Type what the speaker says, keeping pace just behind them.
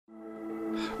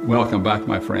Welcome back,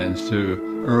 my friends,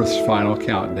 to Earth's Final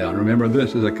Countdown. Remember,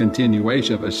 this is a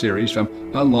continuation of a series from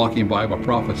Unlocking Bible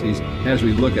Prophecies as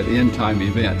we look at end-time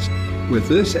events. With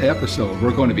this episode,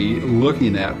 we're going to be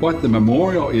looking at what the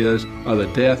memorial is of the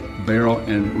death, burial,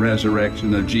 and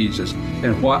resurrection of Jesus,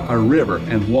 and what a river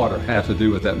and water have to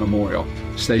do with that memorial.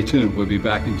 Stay tuned. We'll be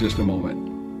back in just a moment.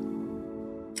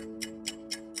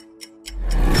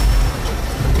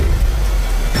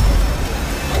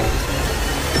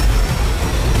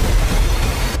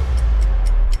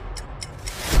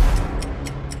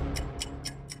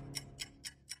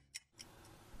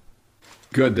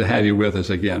 Good to have you with us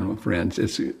again, friends.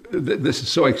 This is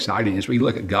so exciting as we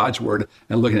look at God's Word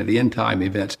and looking at the end time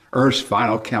events, Earth's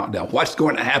final countdown. What's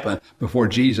going to happen before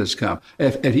Jesus comes?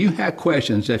 If you have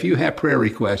questions, if you have prayer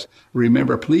requests,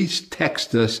 remember, please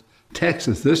text us. Text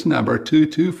us this number,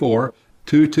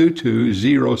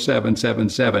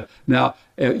 224-222-0777. Now,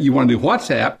 if you want to do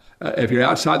WhatsApp, if you're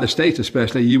outside the States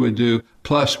especially, you would do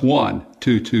 +1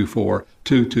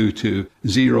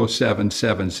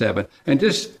 224-222-0777. And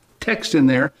just text in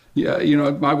there. You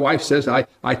know, my wife says I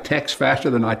text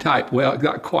faster than I type. Well,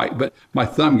 not quite, but my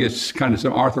thumb gets kind of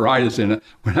some arthritis in it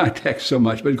when I text so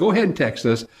much. But go ahead and text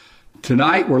us.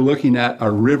 Tonight, we're looking at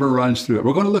A River Runs Through It.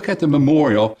 We're going to look at the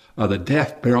memorial of the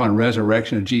death, burial, and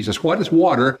resurrection of Jesus. What does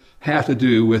water have to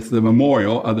do with the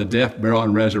memorial of the death, burial,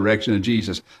 and resurrection of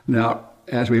Jesus? Now,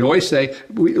 as we always say,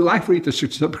 we like for you to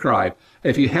subscribe.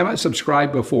 If you haven't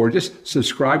subscribed before, just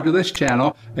subscribe to this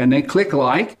channel and then click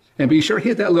like. And be sure to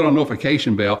hit that little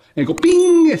notification bell and go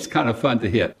bing. It's kind of fun to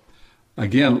hit.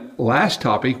 Again, last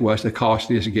topic was the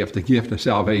costliest gift, the gift of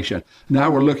salvation. Now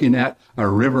we're looking at A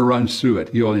River Runs Through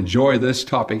It. You'll enjoy this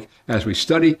topic as we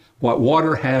study what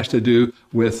water has to do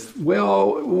with,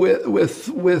 well,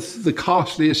 with the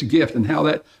costliest gift and how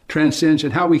that transcends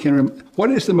and how we can, what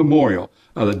is the memorial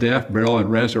of the death, burial, and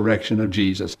resurrection of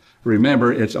Jesus?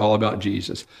 Remember, it's all about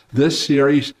Jesus. This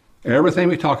series, everything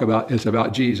we talk about is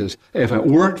about Jesus. If it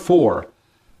weren't for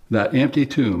that empty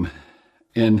tomb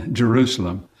in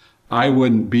Jerusalem, I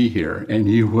wouldn't be here and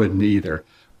you wouldn't either.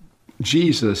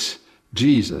 Jesus,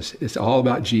 it's all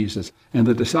about Jesus. And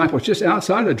the disciples just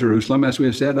outside of Jerusalem, as we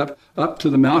have said, up to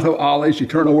the Mount of Olives, you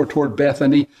turn over toward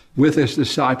Bethany with his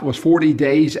disciples 40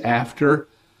 days after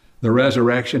the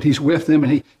resurrection. He's with them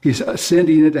and he's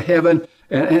ascending into heaven.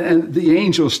 And the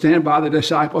angels stand by the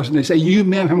disciples and they say, "You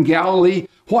men from Galilee,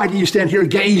 why do you stand here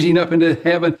gazing up into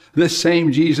heaven? This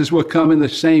same Jesus will come in the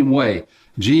same way."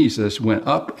 Jesus went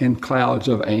up in clouds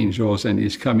of angels and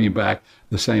he's coming back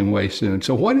the same way soon.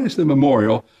 So what is the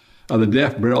memorial of the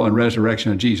death, burial, and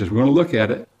resurrection of Jesus? We're going to look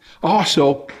at it.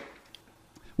 Also,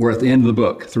 we're at the end of the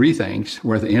book. Three things.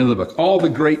 We're at the end of the book. All the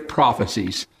great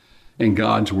prophecies in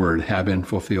God's Word have been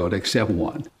fulfilled except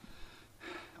one.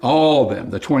 All of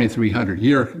them, the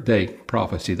 2300-year day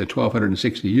prophecy, the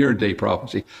 1260-year day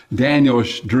prophecy,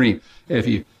 Daniel's dream. If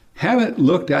you haven't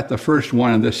looked at the first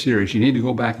one in this series, you need to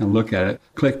go back and look at it.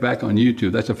 Click back on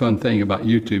YouTube. That's a fun thing about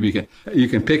YouTube. You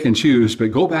can pick and choose,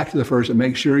 but go back to the first and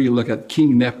make sure you look at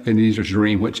King Nebuchadnezzar's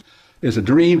dream, which is a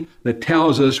dream that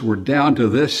tells us we're down to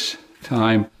this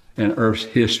time in Earth's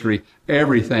history.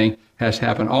 Everything has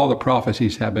happened. All the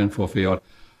prophecies have been fulfilled.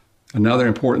 Another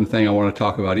important thing I want to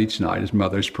talk about each night is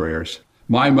mother's prayers.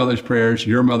 My mother's prayers,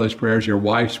 your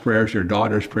wife's prayers, your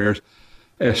daughter's prayers.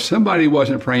 If somebody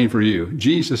wasn't praying for you,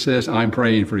 Jesus says, "I'm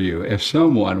praying for you." If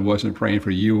someone wasn't praying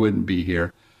for you, you wouldn't be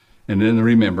here. And then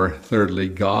remember, thirdly,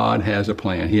 God has a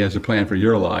plan. He has a plan for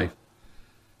your life.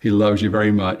 He loves you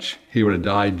very much. He would have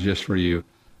died just for you.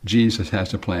 Jesus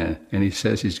has a plan. And he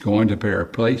says he's going to prepare a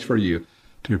place for you,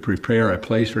 to prepare a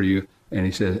place for you. And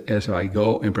he says, "As I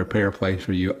go and prepare a place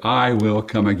for you, I will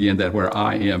come again, that where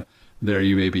I am, there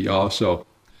you may be also."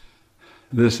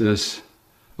 This is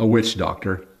a witch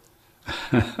doctor.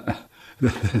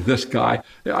 This guy,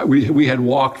 we had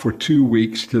walked for 2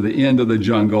 weeks to the end of the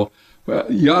jungle.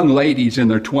 Young ladies in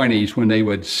their 20s, when they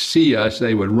would see us,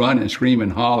 they would run and scream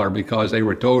and holler because they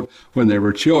were told when they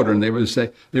were children, they were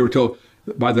told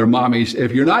by their mommies,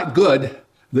 "If you're not good,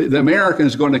 the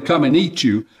American's going to come and eat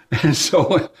you." And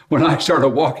so when I started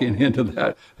walking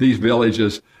into these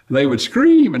villages, they would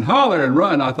scream and holler and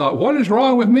run. I thought, what is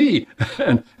wrong with me?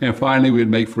 And finally, we'd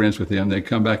make friends with them. They'd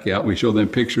come back out. We showed them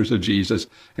pictures of Jesus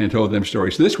and told them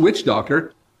stories. This witch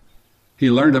doctor, he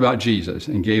learned about Jesus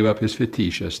and gave up his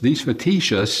Fatishas. These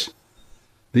Fatishas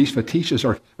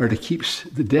are to keep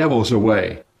the devils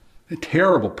away.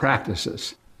 Terrible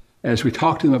practices. As we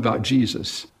talked to him about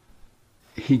Jesus,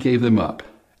 he gave them up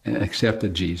and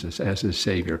accepted Jesus as his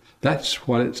Savior. That's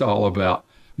what it's all about.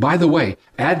 By the way,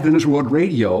 Adventist World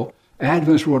Radio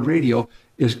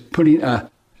is putting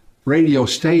a radio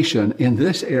station in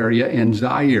this area in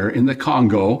Zaire, in the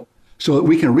Congo, so that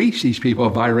we can reach these people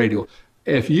via radio.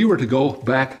 If you were to go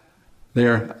back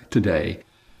there today,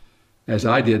 as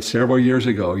I did several years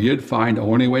ago, you'd find the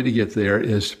only way to get there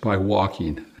is by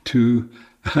walking 2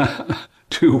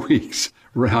 weeks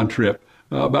round trip,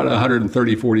 about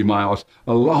 130, 40 miles,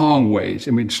 a long ways.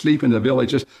 I mean, sleep in the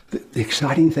villages. The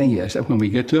exciting thing is that when we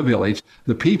get to a village,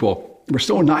 the people were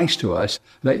so nice to us,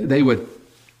 they would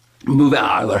move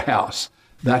out of their house.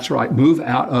 That's right, move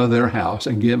out of their house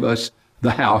and give us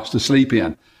the house to sleep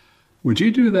in. Would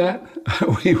you do that?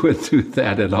 We wouldn't do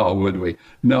that at all, would we?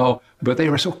 No, but they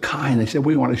were so kind. They said,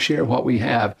 we want to share what we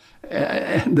have.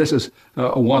 And this is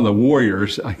one of the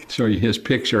warriors. I can show you his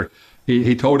picture.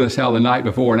 He told us how the night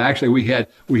before, and actually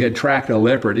we had tracked a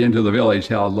leopard into the village,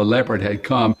 how the leopard had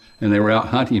come and they were out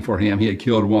hunting for him. He had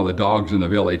killed one of the dogs in the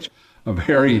village. A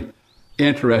very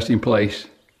interesting place.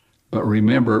 But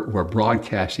remember, we're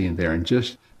broadcasting there. In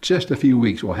just a few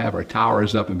weeks, we'll have our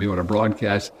towers up and be able to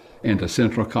broadcast into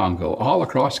central Congo, all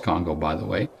across Congo, by the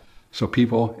way, so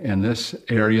people in this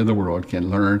area of the world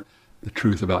can learn the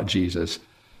truth about Jesus.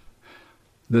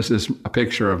 This is a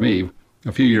picture of me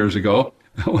a few years ago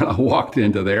when I walked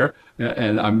into there,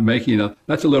 and I'm making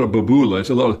that's a little babula,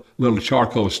 it's a little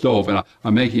charcoal stove, and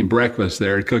I'm making breakfast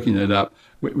there, cooking it up.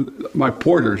 My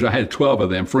porters, I had 12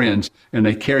 of them, friends, and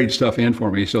they carried stuff in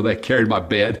for me, so they carried my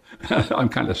bed. I'm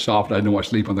kind of soft, I didn't want to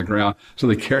sleep on the ground, so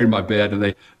they carried my bed,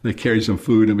 and they carried some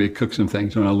food, and we cooked some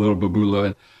things on a little babula,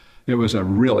 and it was a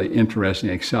really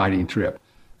interesting, exciting trip.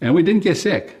 And we didn't get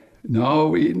sick.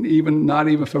 No, not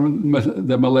even from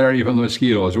the malaria from the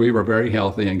mosquitoes. We were very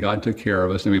healthy, and God took care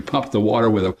of us. And we pumped the water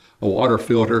with a water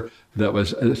filter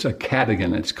it's a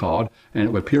Cadogan, it's called, and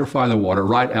it would purify the water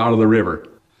right out of the river.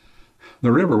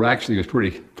 The river actually was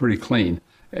pretty clean.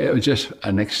 It was just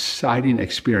an exciting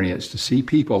experience to see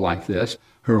people like this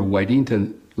who are waiting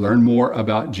to learn more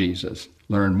about Jesus,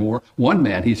 learn more. One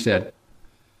man, he said,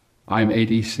 I'm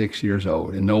 86 years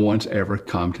old, and no one's ever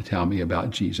come to tell me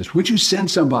about Jesus. Would you send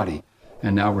somebody?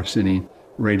 And now we're sending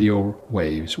radio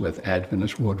waves with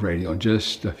Adventist World Radio in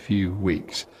just a few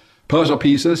weeks. Puzzle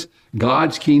pieces.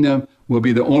 God's kingdom will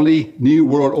be the only new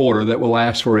world order that will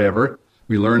last forever.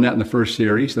 We learned that in the first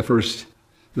series, the first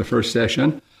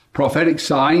session. Prophetic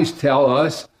signs tell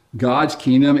us God's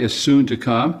kingdom is soon to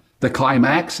come. The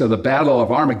climax of the Battle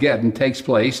of Armageddon takes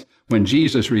place when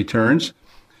Jesus returns.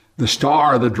 The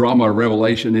star of the drama of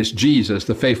Revelation is Jesus,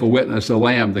 the faithful witness, the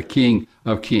Lamb, the King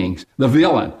of Kings. The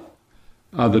villain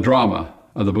of the drama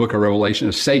of the book of Revelation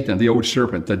is Satan, the old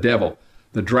serpent, the devil,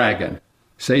 the dragon.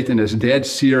 Satan is dead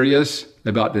serious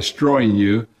about destroying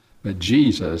you, but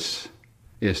Jesus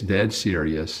is dead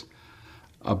serious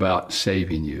about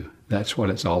saving you. That's what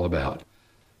it's all about.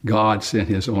 God sent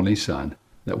his only Son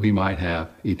that we might have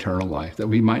eternal life, that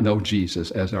we might know Jesus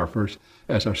as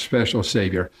our special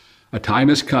Savior. A time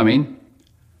is coming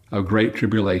of great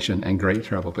tribulation and great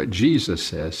trouble, but Jesus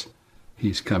says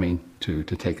he's coming to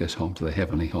take us home to the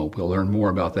heavenly home. We'll learn more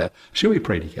about that. Shall we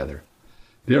pray together?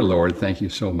 Dear Lord, thank you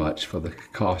so much for the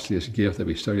costliest gift that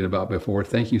we studied about before.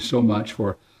 Thank you so much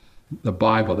for the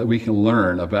Bible, that we can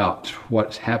learn about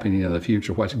what's happening in the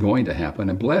future, what's going to happen.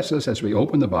 And bless us as we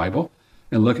open the Bible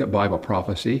and look at Bible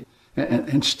prophecy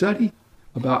and study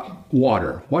about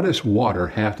water. What does water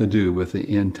have to do with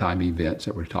the end time events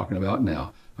that we're talking about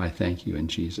now? I thank you in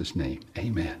Jesus' name.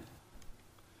 Amen.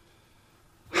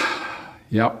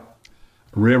 Yep.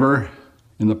 River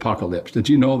in the apocalypse. Did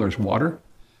you know there's water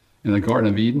in the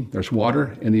Garden of Eden? There's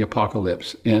water in the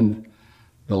apocalypse in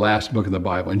the last book of the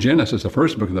Bible. In Genesis, the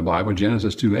first book of the Bible,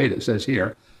 Genesis 2:8, it says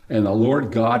here, and the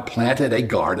Lord God planted a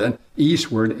garden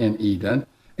eastward in Eden,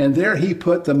 and there he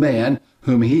put the man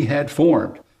whom he had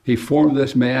formed. He formed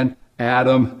this man,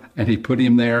 Adam, and he put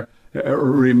him there.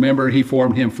 Remember, he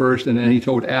formed him first, and then he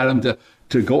told Adam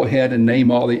to go ahead and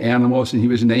name all the animals, and he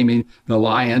was naming the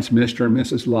lions, Mr. and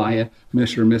Mrs. Lion,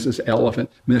 Mr. and Mrs. Elephant,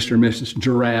 Mr. and Mrs.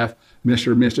 Giraffe,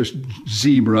 Mr. and Mrs.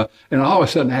 Zebra. And all of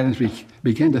a sudden, Adam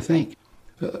began to think,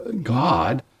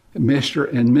 God, Mr.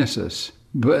 and Mrs.,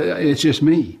 but it's just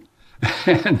me.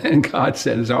 And then God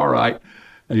said, it's all right.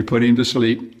 And he put him to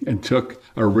sleep and took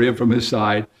a rib from his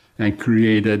side and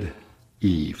created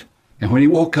Eve. And when he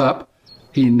woke up,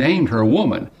 he named her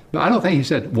woman. But I don't think he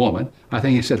said woman. I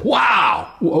think he said,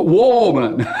 wow,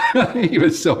 woman. He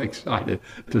was so excited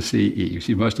to see Eve.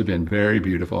 She must have been very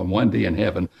beautiful. And one day in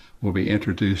heaven, we'll be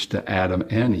introduced to Adam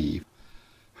and Eve.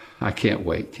 I can't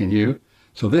wait. Can you?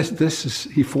 So this is,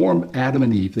 he formed Adam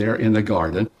and Eve there in the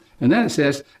garden. And then it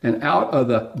says, and out of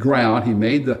the ground, he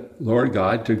made the Lord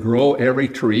God to grow every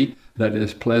tree that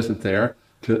is pleasant there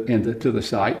to the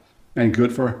sight and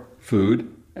good for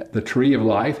food. the tree of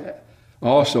life,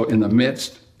 also in the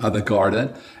midst of the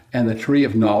garden, and the tree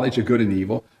of knowledge of good and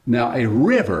evil. Now a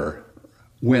river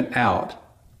went out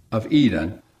of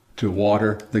Eden to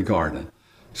water the garden.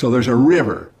 So there's a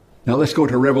river. Now let's go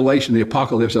to Revelation, the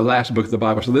Apocalypse, the last book of the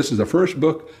Bible. So this is the first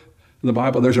book of the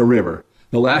Bible. There's a river.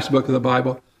 The last book of the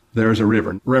Bible, there's a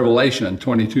river. Revelation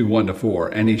 22,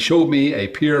 1-4. And he showed me a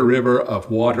pure river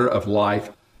of water of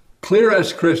life, clear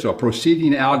as crystal,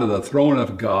 proceeding out of the throne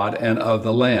of God and of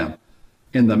the Lamb.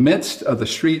 In the midst of the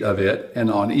street of it,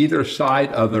 and on either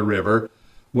side of the river,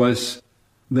 was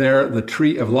there the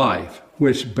tree of life,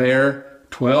 which bare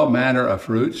 12 manner of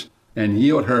fruits, and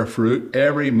yield her fruit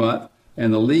every month,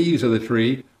 and the leaves of the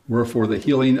tree were for the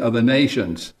healing of the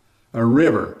nations. A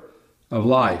river of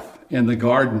life in the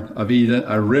Garden of Eden,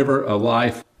 a river of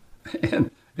life in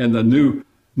the new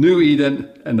Eden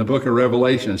and the book of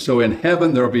Revelation. So in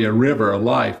heaven there will be a river of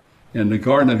life. In the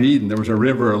Garden of Eden there was a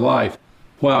river of life.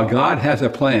 Well, God has a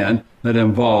plan that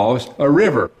involves a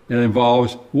river. It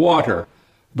involves water.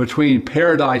 Between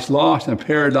paradise lost and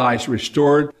paradise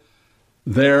restored,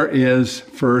 there is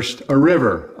first a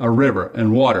river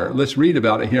and water. Let's read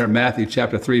about it here in Matthew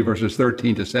chapter 3, verses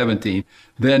 13-17.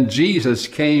 Then Jesus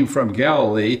came from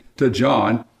Galilee to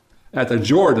John at the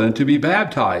Jordan to be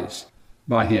baptized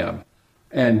by him.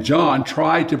 And John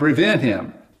tried to prevent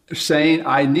him, saying,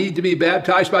 I need to be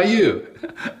baptized by you,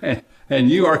 and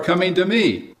you are coming to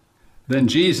me. Then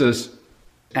Jesus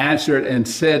answered and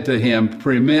said to him,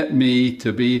 permit me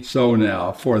to be so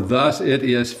now, for thus it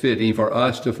is fitting for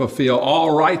us to fulfill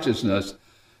all righteousness.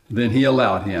 Then he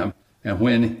allowed him, and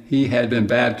when he had been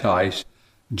baptized,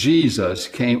 Jesus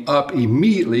came up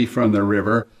immediately from the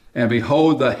river, and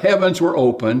behold, the heavens were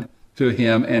opened to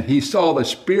him, and he saw the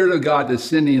Spirit of God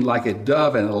descending like a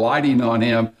dove and alighting on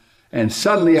him. And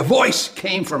suddenly a voice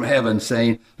came from heaven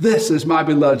saying, this is my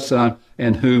beloved Son,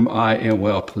 in whom I am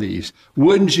well pleased.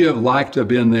 Wouldn't you have liked to have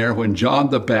been there when John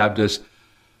the Baptist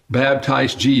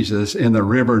baptized Jesus in the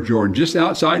river Jordan, just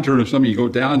outside Jerusalem? You go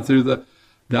down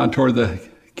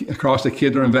across the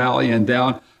Kidron Valley and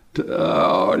down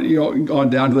on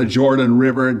down to the Jordan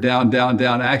River, down.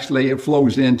 Actually, it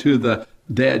flows into the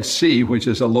Dead Sea, which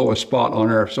is the lowest spot on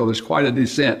earth. So there's quite a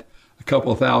descent, a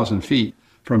couple 1,000 feet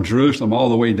from Jerusalem all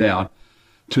the way down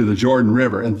to the Jordan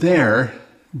River. And there,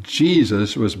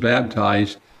 Jesus was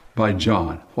baptized by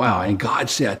John. Wow. And God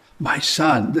said, my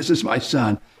son, this is my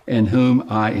son, in whom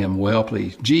I am well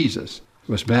pleased. Jesus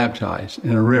was baptized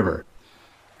in a river.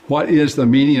 What is the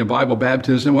meaning of Bible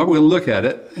baptism? Well, we'll look at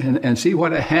it and see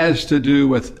what it has to do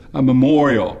with a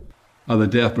memorial of the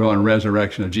death, burial, and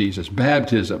resurrection of Jesus.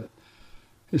 Baptism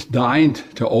is dying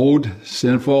to old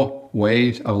sinful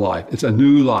ways of life. It's a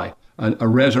new life, a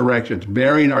resurrection. It's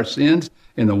burying our sins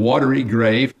in the watery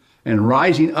grave and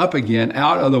rising up again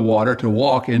out of the water to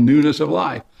walk in newness of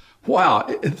life. Wow,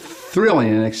 thrilling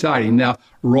and exciting. Now,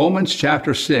 Romans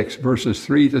chapter 6, verses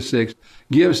 3-6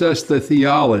 gives us the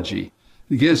theology.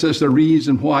 It gives us the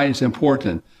reason why it's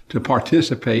important to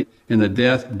participate in the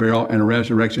death, burial, and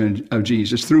resurrection of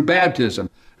Jesus through baptism.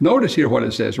 Notice here what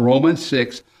it says, Romans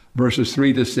 6, verses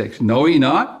 3-6. Know ye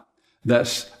not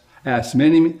that as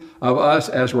many of us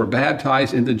as were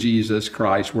baptized into Jesus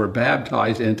Christ were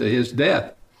baptized into his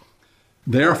death?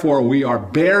 Therefore we are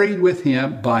buried with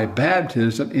him by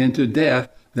baptism into death,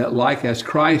 that like as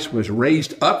Christ was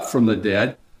raised up from the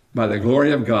dead by the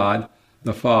glory of God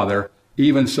the Father,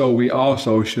 even so we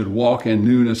also should walk in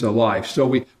newness of life. So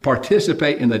we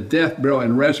participate in the death, burial,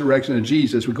 and resurrection of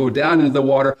Jesus. We go down into the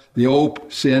water, the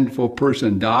old sinful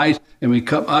person dies, and we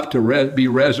come up to be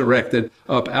resurrected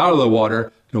up out of the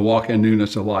water to walk in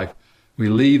newness of life. We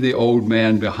leave the old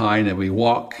man behind and we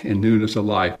walk in newness of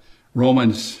life.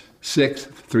 Romans 6,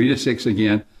 3-6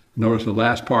 again. Notice the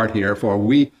last part here. For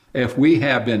if we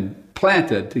have been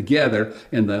planted together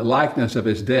in the likeness of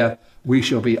his death, we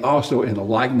shall be also in the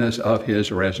likeness of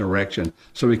his resurrection.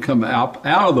 So we come out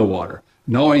of the water,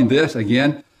 knowing this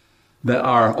again, that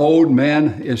our old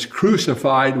man is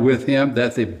crucified with him,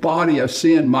 that the body of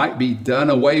sin might be done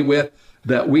away with,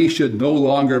 that we should no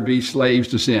longer be slaves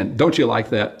to sin. Don't you like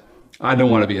that? I don't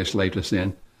want to be a slave to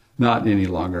sin, not any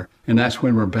longer. And that's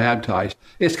when we're baptized.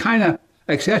 It's kind of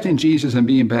accepting Jesus and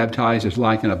being baptized is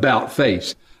like an about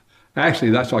face.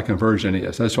 Actually, that's what conversion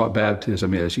is. That's what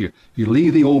baptism is. You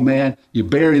leave the old man, you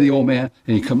bury the old man,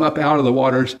 and you come up out of the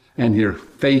waters, and you're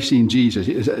facing Jesus.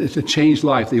 It's a changed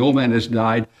life. The old man has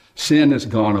died. Sin has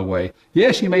gone away.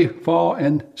 Yes, you may fall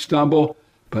and stumble,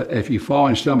 but if you fall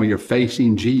and stumble, you're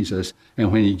facing Jesus.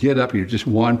 And when you get up, you're just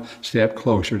one step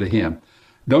closer to him.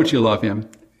 Don't you love him?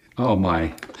 Oh,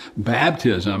 my.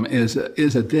 Baptism is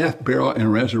a death, burial,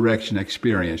 and resurrection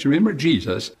experience. Remember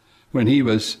Jesus, when he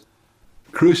was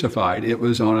crucified. It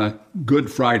was on a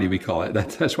Good Friday, we call it.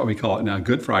 That's what we call it now,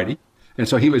 Good Friday. And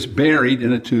so he was buried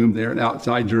in a tomb there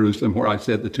outside Jerusalem, where I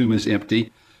said the tomb is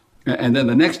empty. And then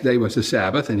the next day was the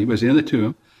Sabbath, and he was in the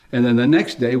tomb. And then the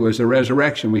next day was the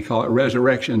resurrection. We call it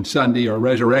Resurrection Sunday or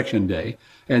Resurrection Day.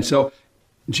 And so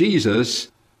Jesus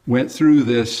went through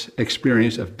this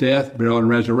experience of death, burial, and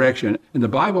resurrection. And the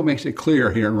Bible makes it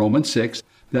clear here in Romans 6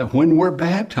 that when we're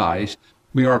baptized,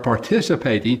 we are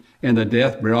participating in the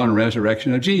death, burial, and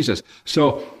resurrection of Jesus.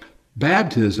 So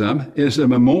baptism is a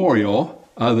memorial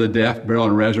of the death, burial,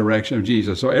 and resurrection of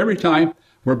Jesus. So every time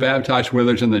we're baptized,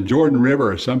 whether it's in the Jordan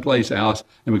River or someplace else,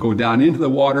 and we go down into the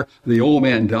water, the old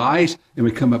man dies, and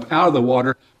we come up out of the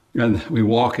water, and we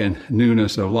walk in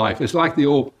newness of life. It's like the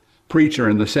old preacher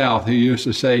in the South who used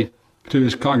to say to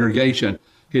his congregation,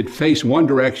 he'd face one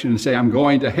direction and say, I'm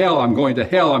going to hell, I'm going to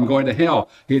hell, I'm going to hell.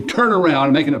 He'd turn around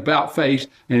and make an about face,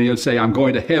 and he would say, I'm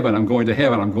going to heaven, I'm going to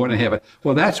heaven, I'm going to heaven.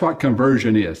 Well, that's what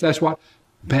conversion is. That's what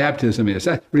baptism is.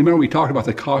 Remember, we talked about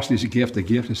the costly gift, the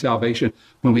gift of salvation.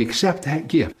 When we accept that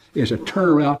gift, it's a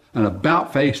turnaround, an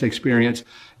about-face experience.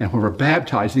 And when we're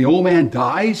baptized, the old man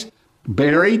dies,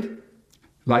 buried,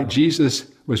 like Jesus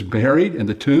was buried in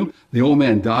the tomb. The old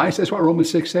man dies. That's what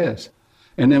Romans 6 says.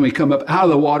 And then we come up out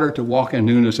of the water to walk in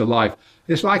newness of life.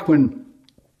 It's like when,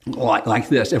 like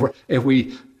this. If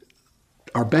we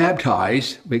are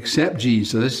baptized, we accept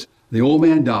Jesus, the old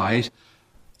man dies,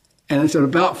 and it's an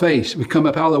about face. We come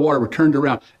up out of the water, we're turned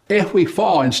around. If we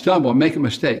fall and stumble and make a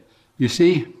mistake, you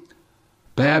see,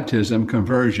 baptism,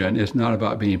 conversion, is not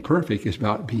about being perfect. It's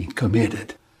about being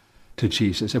committed to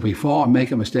Jesus. If we fall and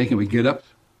make a mistake and we get up,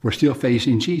 we're still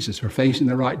facing Jesus. We're facing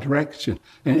the right direction.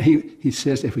 And he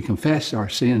says if we confess our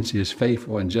sins, he is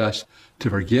faithful and just to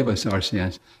forgive us our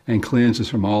sins and cleanse us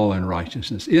from all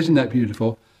unrighteousness. Isn't that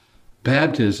beautiful?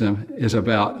 Baptism is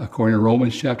about, according to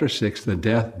Romans chapter 6, the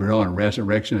death, burial, and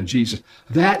resurrection of Jesus.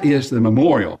 That is the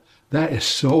memorial. That is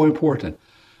so important.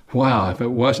 Wow, if it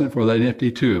wasn't for that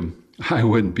empty tomb, I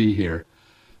wouldn't be here.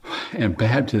 And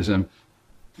baptism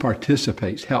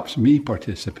helps me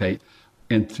participate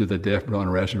into the death, burial,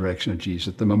 and resurrection of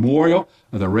Jesus. The memorial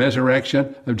of the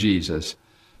resurrection of Jesus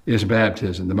is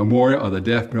baptism. The memorial of the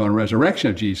death, burial, and resurrection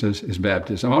of Jesus is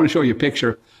baptism. I want to show you a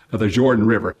picture of the Jordan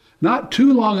River. Not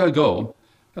too long ago,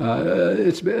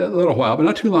 it's been a little while, but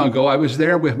not too long ago, I was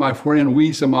there with my friend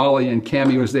Wee Somali, and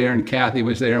Cammie was there, and Kathy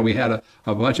was there, and we had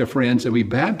a bunch of friends, and we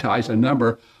baptized a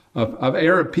number of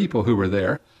Arab people who were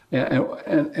there.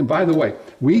 And by the way,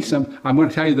 I'm going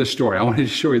to tell you this story. I wanted to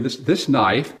show you this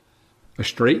knife, a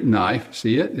straight knife.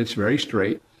 See it? It's very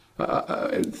straight.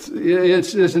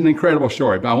 It's an incredible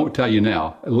story, but I won't tell you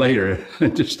now. Later,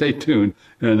 just stay tuned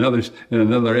in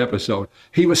another episode.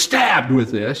 He was stabbed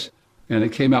with this, and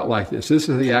it came out like this. This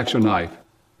is the actual knife.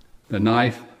 The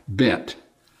knife bent.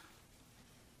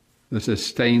 This is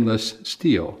stainless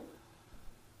steel.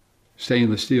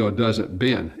 Stainless steel doesn't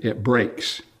bend. It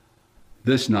breaks.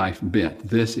 This knife bent.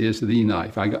 This is the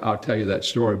knife. I'll tell you that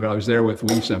story, but I was there with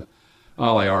Wisam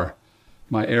Ali,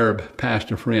 my Arab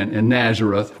pastor friend in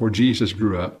Nazareth, where Jesus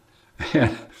grew up,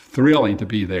 and thrilling to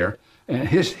be there. And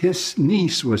his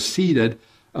niece was seated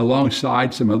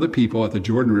alongside some other people at the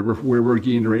Jordan River where we're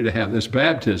getting ready to have this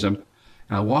baptism.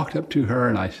 And I walked up to her,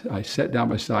 and I sat down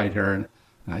beside her, and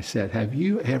I said, have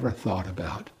you ever thought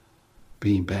about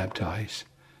being baptized?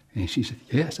 And she said,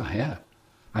 yes, I have.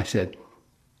 I said,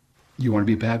 you want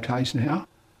to be baptized now?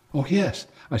 Oh, yes.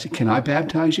 I said, can I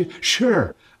baptize you?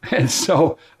 Sure. And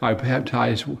so I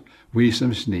baptized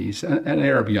Wisam's niece, an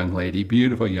Arab young lady,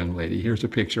 beautiful young lady. Here's a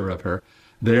picture of her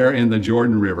there in the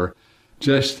Jordan River.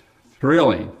 Just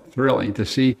thrilling to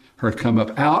see her come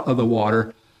up out of the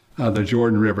water of the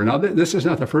Jordan River. Now, this is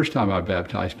not the first time I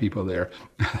baptized people there.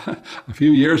 A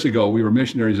few years ago, we were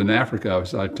missionaries in Africa,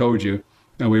 as I told you,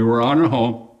 and we were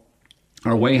on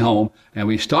our way home, and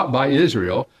we stopped by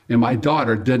Israel, and my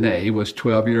daughter, Danae, was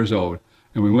 12 years old.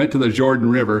 And we went to the Jordan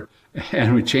River,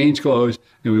 and we changed clothes,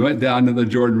 and we went down to the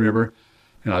Jordan River,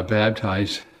 and I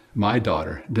baptized my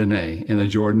daughter, Danae, in the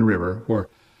Jordan River, where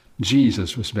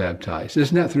Jesus was baptized.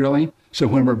 Isn't that thrilling? So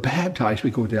when we're baptized, we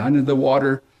go down into the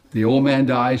water, the old man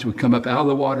dies, we come up out of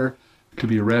the water to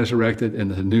be resurrected in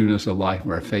the newness of life.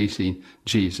 We're facing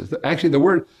Jesus. Actually, the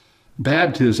word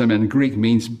baptism in Greek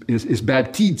is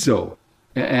baptizo,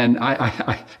 and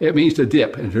it means to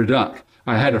dip and to dunk.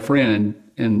 I had a friend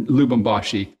in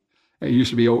Lubumbashi. It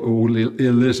used to be old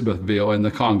Elizabethville in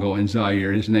the Congo in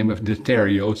Zaire. His name was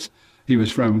Deterios. He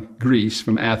was from Greece,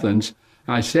 from Athens.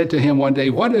 I said to him one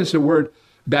day, what does the word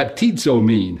baptizo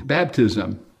mean,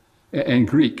 baptism, in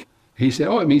Greek? He said,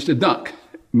 oh, it means to dunk.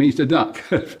 It means to dunk,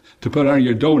 to put on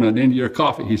your donut into your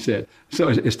coffee, he said. So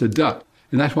it's to dunk.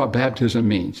 And that's what baptism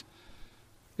means.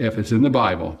 If it's in the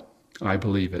Bible, I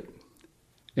believe it.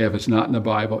 If it's not in the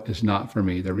Bible, it's not for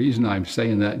me. The reason I'm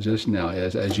saying that just now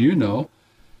is, as you know,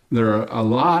 there are a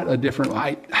lot of different,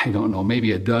 I don't know,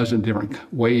 maybe a dozen different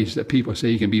ways that people say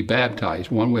you can be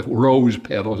baptized. One with rose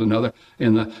petals, another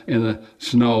in the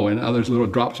snow, and others little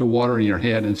drops of water in your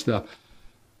head and stuff.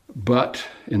 But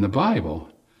in the Bible,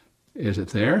 is it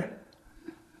there?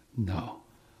 No.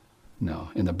 No.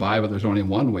 In the Bible, there's only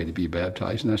one way to be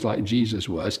baptized, and that's like Jesus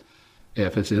was.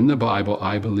 If it's in the Bible,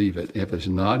 I believe it. If it's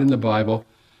not in the Bible,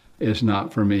 it's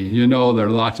not for me. You know, there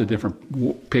are lots of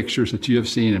different pictures that you have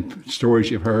seen and stories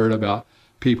you've heard about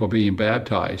people being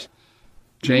baptized.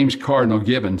 James Cardinal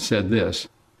Gibbon said this: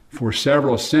 for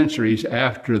several centuries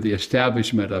after the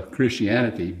establishment of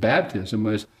Christianity, baptism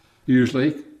was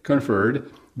usually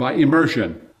conferred by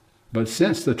immersion. But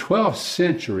since the 12th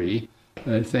century,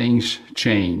 things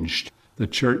changed. The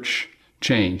church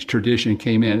changed. Tradition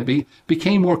came in. It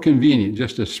became more convenient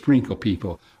just to sprinkle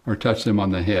people or touch them on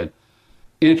the head.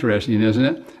 Interesting, isn't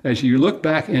it? As you look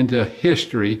back into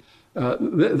history,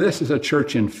 this is a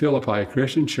church in Philippi, a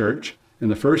Christian church in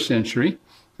the 1st century,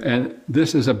 and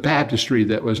this is a baptistry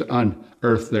that was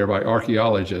unearthed there by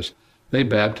archaeologists. They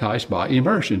baptized by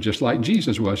immersion, just like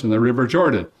Jesus was in the River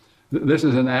Jordan. This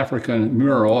is an African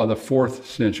mural of the 4th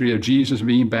century of Jesus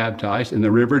being baptized in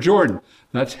the River Jordan.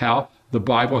 That's how the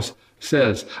Bible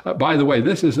says. By the way,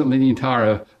 this isn't Leaning Tower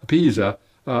of Pisa.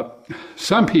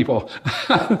 Some people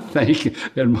think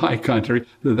in my country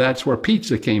that that's where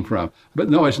pizza came from. But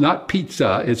no, it's not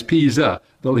pizza, it's Pisa,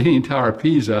 the Leaning Tower of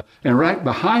Pisa. And right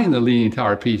behind the Leaning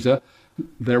Tower of Pisa,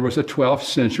 there was a 12th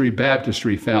century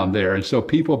baptistry found there. And so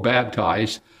people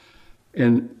baptized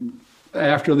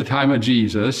after the time of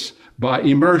Jesus by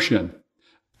immersion.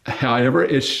 However,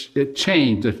 it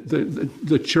changed.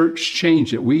 The church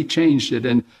changed it. We changed it.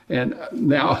 And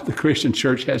now the Christian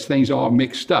church has things all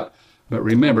mixed up. But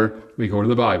remember, we go to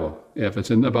the Bible. If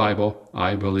it's in the Bible,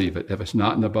 I believe it. If it's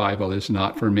not in the Bible, it's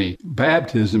not for me.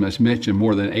 Baptism is mentioned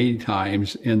more than 80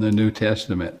 times in the New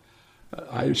Testament.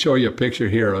 I show you a picture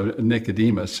here of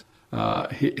Nicodemus.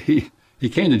 He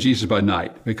came to Jesus by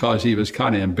night because he was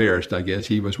kind of embarrassed, I guess.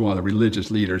 He was one of the religious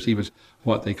leaders. He was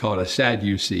what they called a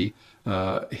Sadducee.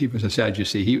 He was a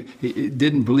Sadducee. He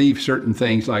didn't believe certain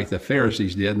things like the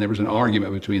Pharisees did, and there was an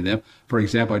argument between them. For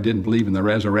example, I didn't believe in the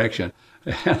resurrection.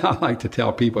 And I like to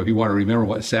tell people, if you want to remember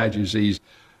what Sadducees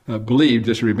believed,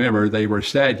 just remember they were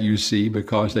Sadducee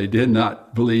because they did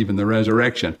not believe in the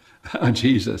resurrection of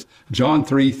Jesus. John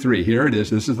 3:3, here it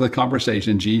is. This is the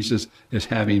conversation Jesus is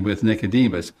having with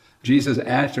Nicodemus. Jesus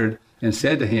answered and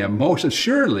said to him, most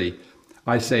assuredly,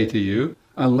 I say to you,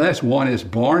 unless one is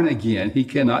born again, he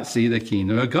cannot see the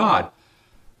kingdom of God.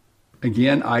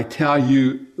 Again, I tell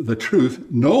you the truth,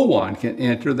 no one can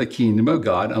enter the kingdom of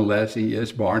God unless he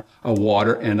is born of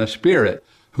water and of spirit.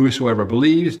 Whosoever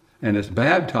believes and is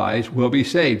baptized will be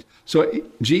saved. So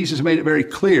Jesus made it very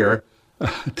clear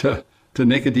to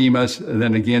Nicodemus, and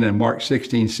then again in Mark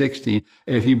 16:16,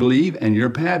 if you believe and you're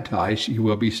baptized, you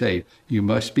will be saved. You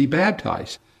must be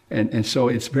baptized. And so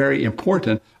it's very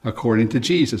important according to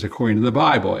Jesus, according to the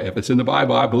Bible. If it's in the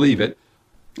Bible, I believe it.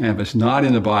 And if it's not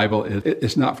in the Bible,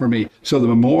 it's not for me. So the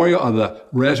memorial of the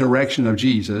resurrection of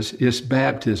Jesus is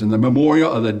baptism. The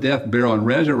memorial of the death, burial, and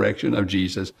resurrection of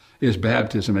Jesus is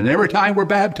baptism. And every time we're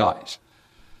baptized,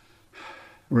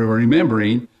 we're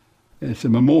remembering it's a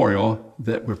memorial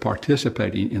that we're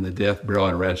participating in the death, burial,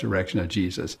 and resurrection of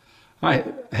Jesus. I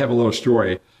have a little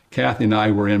story. Kathy and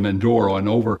I were in Mindoro, and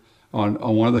over on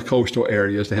one of the coastal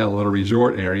areas, they had a little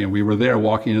resort area, and we were there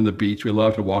walking in the beach. We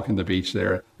love to walk in the beach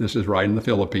there. This is right in the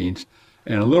Philippines.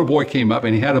 And a little boy came up,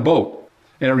 and he had a boat.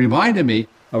 And it reminded me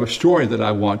of a story that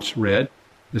I once read.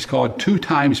 It's called 2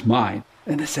 Times Mine.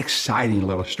 And it's an exciting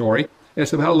little story.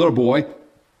 It's about a little boy.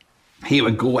 He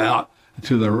would go out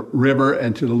to the river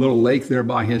and to the little lake there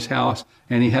by his house,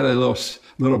 and he had a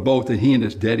little boat that he and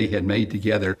his daddy had made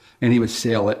together, and he would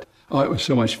sail it. Oh, it was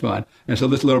so much fun. And so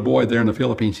this little boy there in the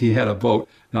Philippines, he had a boat.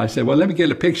 And I said, well, let me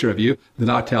get a picture of you, then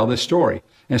I'll tell this story.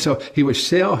 And so he would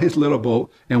sail his little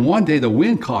boat, and one day the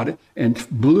wind caught it and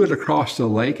blew it across the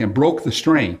lake and broke the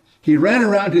strain. He ran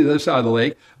around to the other side of the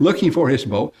lake looking for his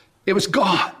boat. It was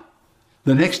gone.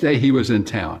 The next day he was in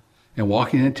town, and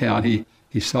walking in town,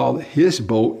 he saw his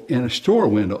boat in a store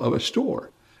window of a store.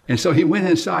 And so he went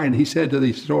inside and he said to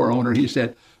the store owner, he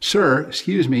said, sir,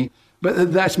 excuse me,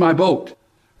 but that's my boat.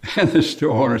 And the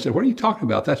store owner said, what are you talking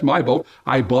about? That's my boat.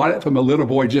 I bought it from a little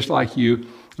boy just like you,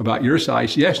 about your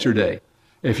size, yesterday.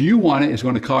 If you want it, it's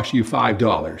going to cost you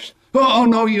 $5. Oh,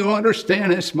 no, you don't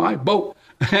understand. It's my boat.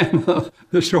 And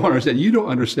the store owner said, you don't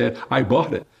understand. I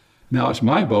bought it. Now it's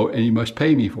my boat and you must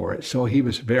pay me for it. So he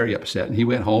was very upset, and he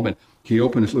went home and he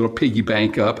opened his little piggy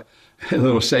bank up, a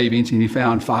little savings, and he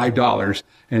found $5.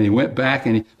 And he went back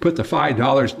and he put the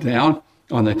 $5 down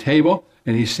on the table,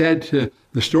 and he said to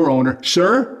the store owner,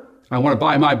 "Sir, I want to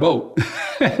buy my boat."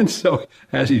 And so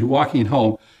as he's walking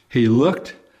home, he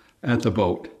looked at the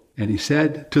boat and he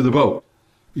said to the boat,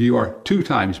 "You are 2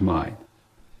 times mine.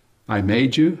 I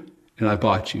made you and I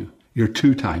bought you. You're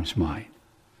 2 times mine."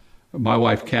 My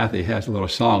wife, Kathy, has a little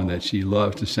song that she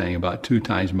loves to sing about 2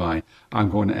 times mine. I'm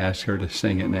going to ask her to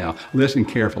sing it now. Listen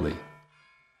carefully.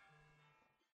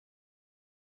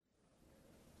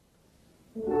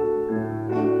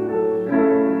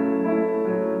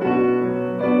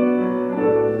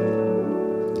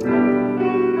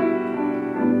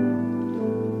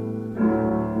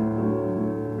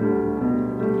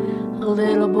 A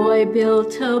little boy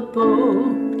built a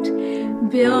boat,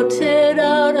 built it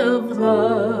out of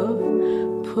love,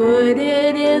 put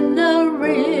it in the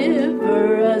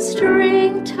river, a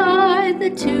string tied the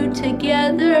 2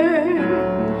 together,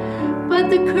 but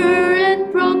the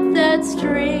current broke that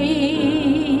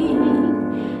string,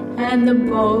 and the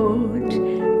boat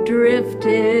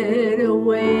drifted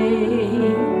away.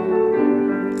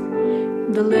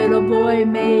 The little boy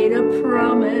made a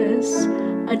promise,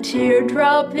 a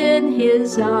teardrop in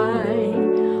his eye.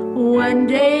 One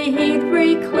day he'd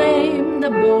reclaim the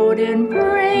boat and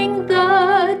bring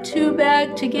the 2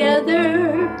 back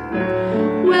together.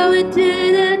 Well, it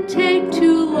didn't take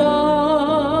too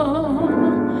long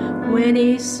when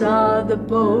he saw the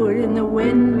boat in the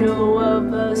window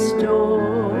of a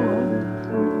store.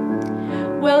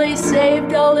 Well, he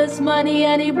saved all his money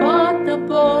and he bought the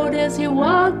boat. As he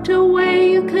walked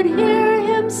away, you could hear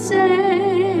him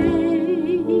say,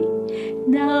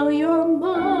 "Now you're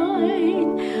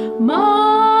mine,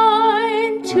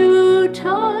 mine, 2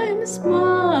 times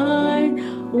mine.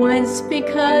 Once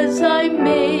because I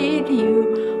made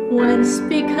you, once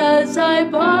because I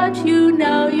bought you.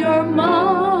 Now you're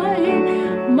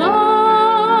mine,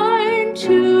 mine,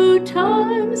 2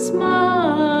 times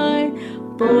mine.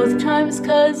 Both times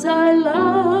 'cause I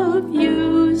love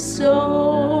you so."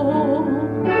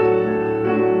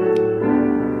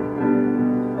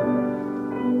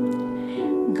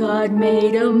 God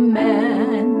made a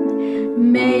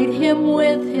man, made him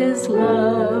with his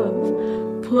love,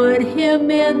 put him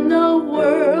in the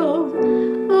world.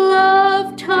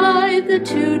 Love tied the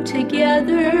 2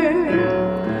 together,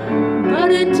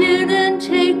 but it didn't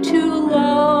take too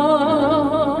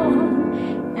long,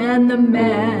 and the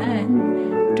man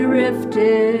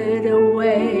drifted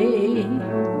away.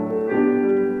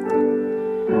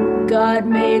 God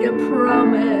made a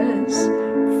promise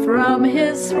from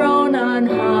his throne on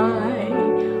high.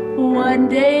 One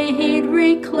day he'd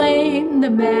reclaim the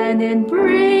man and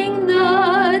bring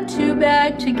the 2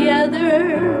 back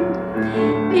together.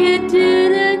 It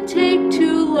didn't take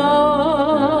too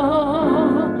long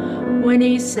when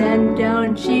he sent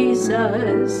down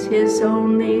Jesus, his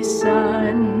only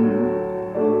son.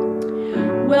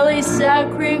 Well, he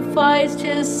sacrificed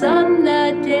his son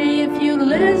that day. If you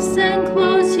listen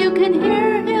close, you can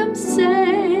hear him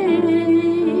say,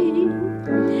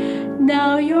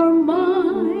 "Now you're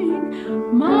mine,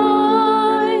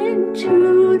 mine,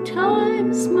 2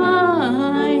 times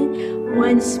mine.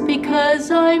 Once because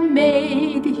I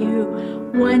made you,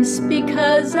 once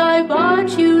because I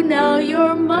bought you. Now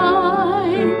you're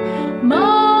mine,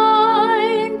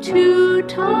 mine, 2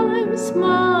 times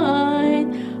mine.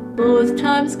 Both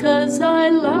times 'cause I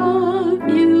love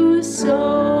you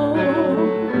so.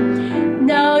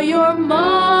 Now you're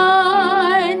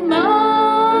mine,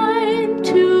 mine,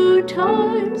 2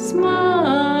 times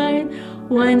mine.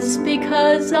 Once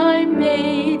because I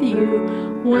made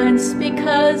you, once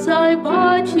because I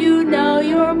bought you. Now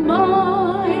you're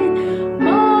mine,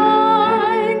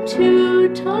 mine, 2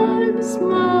 times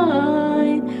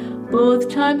mine. Both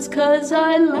times 'cause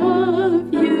I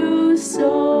love you so.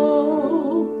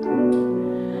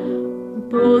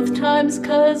 Both times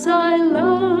 'cause I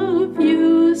love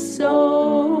you so.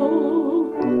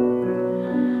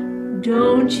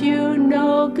 Don't you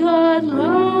know God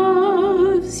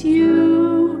loves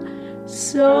you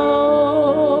so?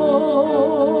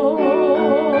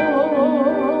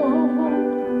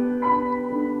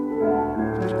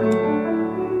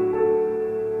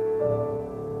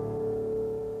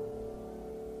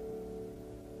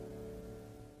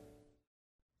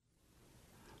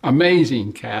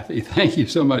 Amazing, Kathy. Thank you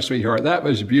so much, sweetheart. That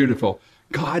was beautiful.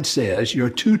 God says, "You're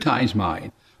 2 times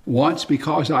mine. Once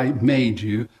because I made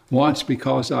you, once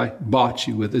because I bought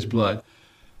you with his blood."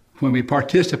 When we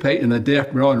participate in the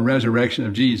death, burial, and resurrection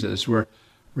of Jesus, we're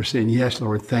we're saying, yes,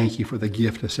 Lord, thank you for the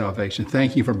gift of salvation.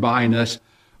 Thank you for buying us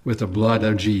with the blood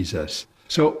of Jesus.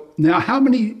 So now how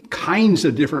many kinds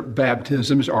of different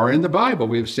baptisms are in the Bible?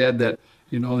 We've said that,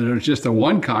 there's just the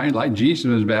one kind, like Jesus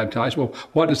was baptized. Well,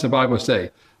 what does the Bible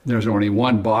say? There's only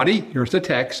one body. Here's the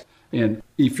text in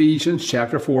Ephesians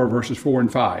chapter 4, verses 4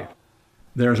 and 5.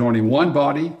 There's only one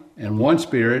body and one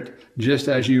Spirit, just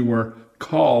as you were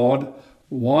called,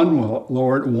 one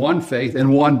Lord, one faith,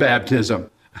 and one baptism.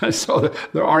 So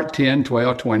there aren't 10,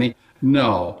 12, 20.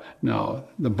 No.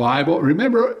 The Bible,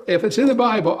 remember, if it's in the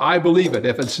Bible, I believe it.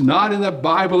 If it's not in the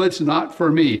Bible, it's not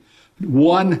for me.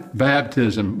 One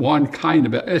baptism, one kind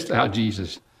of baptism. That's how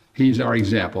Jesus, he's our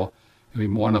example. We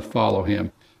want to follow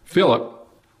him. Philip,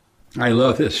 I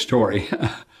love this story.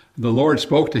 The Lord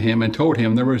spoke to him and told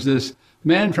him there was this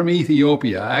man from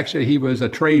Ethiopia. Actually, he was a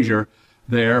treasure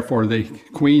there for the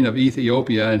queen of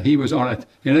Ethiopia, and he was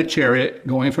in a chariot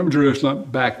going from Jerusalem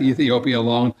back to Ethiopia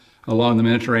along the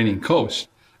Mediterranean coast.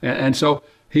 And so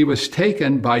he was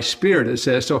taken by spirit, it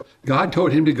says. So God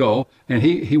told him to go, and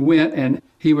he went, and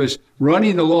he was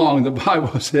running along. The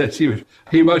Bible says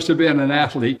he must have been an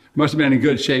athlete, must have been in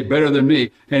good shape, better than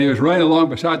me. And he was running along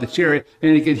beside the chariot,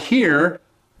 and he could hear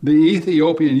the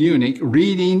Ethiopian eunuch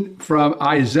reading from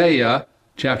Isaiah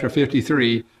chapter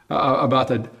 53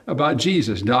 about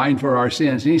Jesus dying for our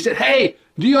sins. And he said, "Hey,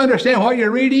 do you understand what you're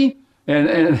reading?"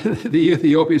 And the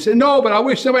Ethiopian said, "No, but I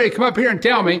wish somebody would come up here and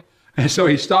tell me." And so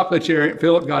he stopped the chariot.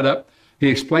 Philip got up. He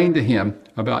explained to him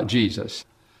about Jesus.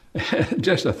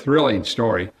 Just a thrilling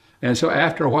story. And so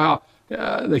after a while,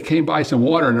 they came by some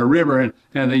water in a river,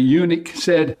 and the eunuch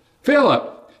said,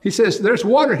 "Philip," he says, "there's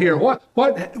water here.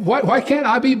 Why can't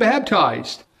I be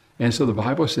baptized?" And so the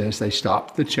Bible says they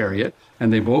stopped the chariot,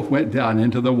 and they both went down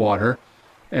into the water,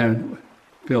 and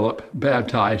Philip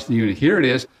baptized the eunuch. Here it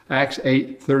is, Acts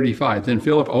 8:35. Then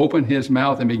Philip opened his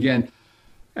mouth and began,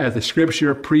 as the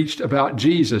scripture preached about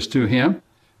Jesus to him.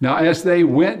 Now, as they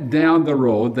went down the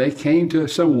road, they came to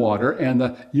some water, and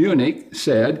the eunuch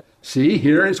said, "See,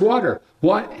 here is water.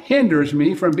 What hinders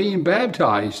me from being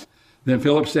baptized?" Then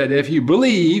Philip said, "If you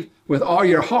believe with all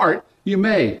your heart, you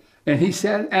may." And he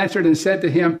answered and said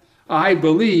to him, "I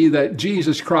believe that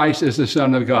Jesus Christ is the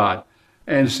Son of God."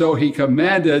 And so he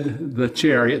commanded the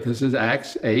chariot, this is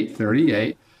Acts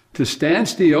 8:38, to stand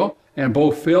still, and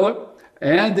both Philip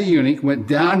and the eunuch went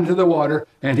down into the water,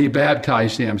 and he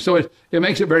baptized him. So it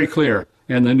makes it very clear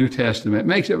in the New Testament. It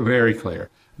makes it very clear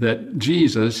that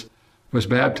Jesus was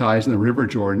baptized in the River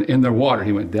Jordan in the water.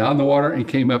 He went down the water and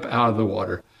came up out of the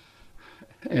water.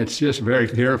 It's just very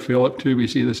clear. Philip, too, we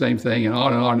see the same thing, and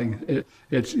on and on.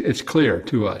 It's clear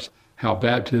to us how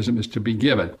baptism is to be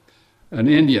given. An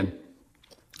Indian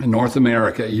in North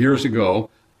America years ago,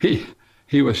 he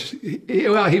was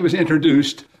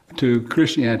introduced to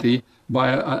Christianity by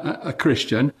a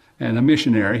Christian and a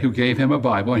missionary who gave him a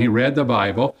Bible, and he read the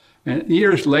Bible. And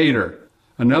years later,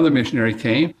 another missionary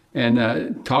came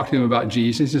and talked to him about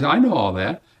Jesus. He says, "I know all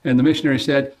that." And the missionary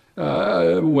said,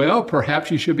 "Well, perhaps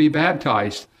you should be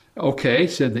baptized." "Okay,"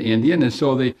 said the Indian. And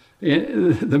so the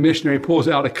missionary pulls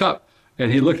out a cup,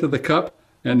 and he looked at the cup,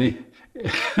 and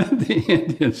the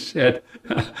Indian said,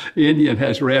 "Indian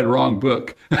has read wrong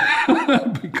book,"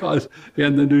 because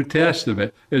in the New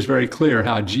Testament it's very clear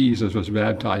how Jesus was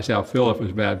baptized, how Philip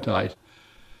was baptized.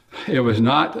 It was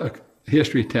not,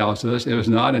 history tells us, it was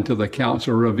not until the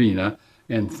Council of Ravenna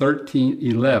in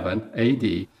 1311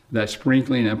 AD that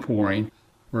sprinkling and pouring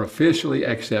were officially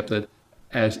accepted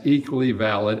as equally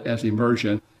valid as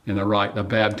immersion in the rite of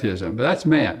baptism. But that's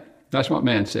man. That's what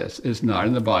man says. It's not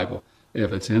in the Bible.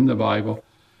 If it's in the Bible,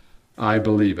 I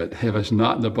believe it. If it's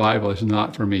not in the Bible, it's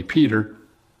not for me. Peter,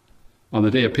 on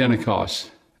the day of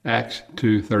Pentecost, Acts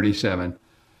 2:37.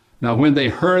 Now when they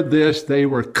heard this, they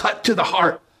were cut to the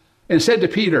heart and said to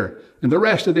Peter and the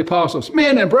rest of the apostles,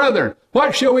 "Men and brethren,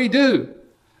 what shall we do?"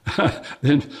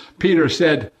 Then Peter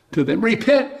said to them,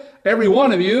 "Repent, every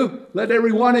one of you. Let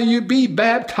every one of you be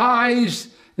baptized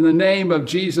in the name of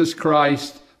Jesus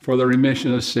Christ for the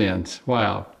remission of sins."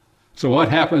 Wow. So what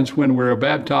happens when we're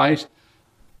baptized?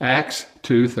 Acts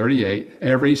 2:38,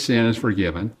 every sin is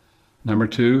forgiven. Number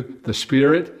 2, the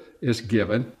Spirit is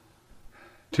given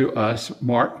to us,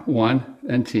 Mark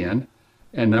 1:10.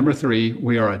 And number 3,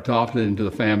 we are adopted into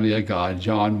the family of God,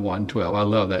 John 1:12. I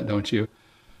love that, don't you?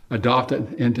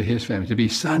 Adopted into his family, to be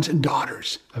sons and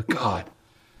daughters of God.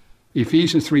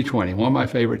 Ephesians 3:20, one of my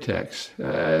favorite texts.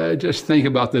 Just think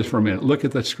about this for a minute. Look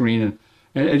at the screen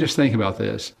and just think about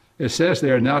this. It says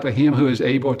there, "Now to him who is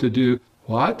able to do"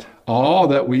 what? "All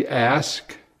that we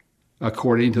ask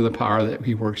according to the power that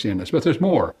he works in us." But there's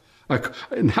more.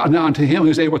 Now to him who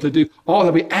is able to do all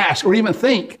that we ask or even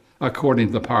think according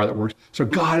to the power that works. So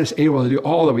God is able to do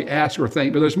all that we ask or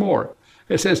think, but there's more.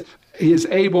 It says he is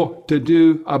able to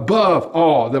do above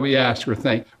all that we ask or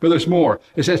think, but there's more.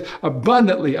 It says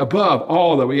abundantly above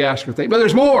all that we ask or think, but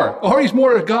there's more. Or he's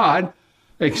more to God,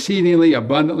 exceedingly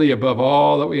abundantly above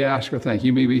all that we ask or think.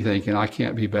 You may be thinking, I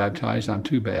can't be baptized. I'm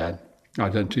too bad.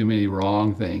 I've done too many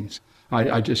wrong things.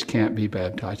 I just can't be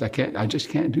baptized. I just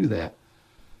can't do that.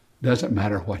 Doesn't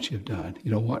matter what you've done.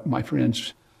 You know what, my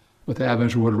friends, with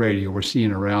Adventist World Radio, we're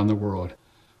seeing around the world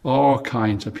all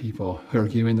kinds of people who are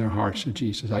giving their hearts to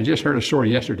Jesus. I just heard a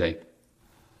story yesterday.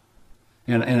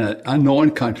 In an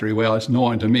unknown country, well, it's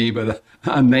known to me, but a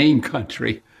unnamed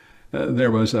country,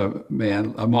 there was a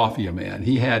man, a mafia man.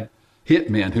 He had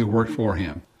hitmen who worked for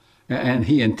him. And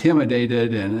he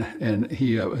intimidated, and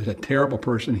he was a terrible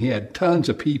person. He had tons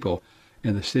of people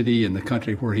in the city and the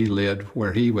country where he lived,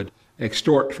 where he would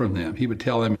extort from them. He would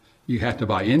tell them, you have to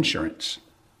buy insurance.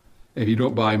 If you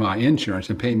don't buy my insurance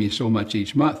and pay me so much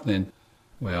each month, then,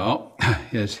 well,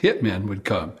 his hitmen would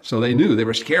come. So they knew, they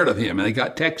were scared of him, and they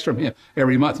got texts from him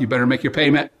every month, you better make your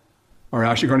payment or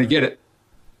else you're going to get it.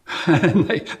 And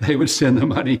they would send the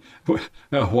money.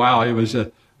 Wow, it was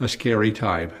a scary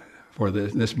time for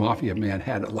this mafia man.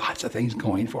 Had lots of things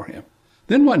going for him.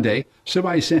 Then one day,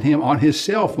 somebody sent him on his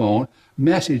cell phone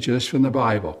messages from the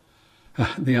Bible.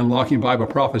 The Unlocking Bible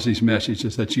Prophecies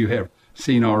messages that you have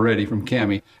seen already from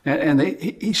Cami. And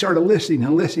he started listening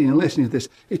and listening and listening to this.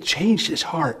 It changed his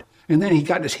heart. And then he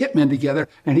got his hitmen together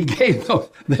and he gave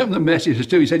them the messages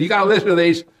too. He said, you got to listen to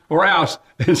these or else.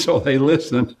 And so they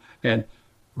listened. And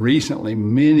recently,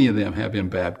 many of them have been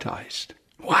baptized.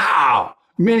 Wow!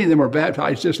 Many of them are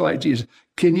baptized just like Jesus.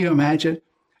 Can you imagine?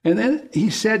 And then he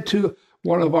said to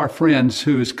one of our friends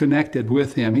who is connected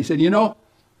with him, he said,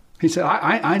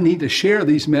 I need to share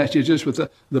these messages with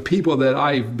the people that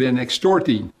I've been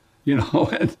extorting,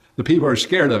 and the people are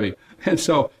scared of him. And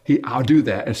so I'll do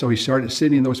that. And so he started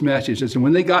sending those messages. And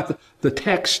when they got the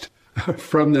text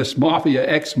from this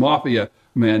ex-mafia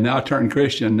man, now turned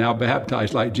Christian, now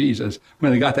baptized like Jesus,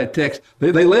 when they got that text,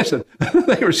 they listened.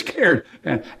 They were scared.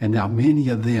 And now many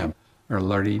of them are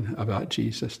learning about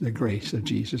Jesus, the grace of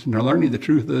Jesus. And they're learning the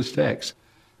truth of this text,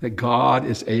 that God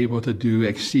is able to do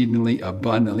exceedingly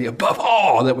abundantly above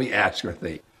all that we ask or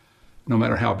think, no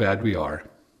matter how bad we are.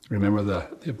 Remember the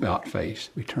about face.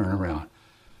 We turn around.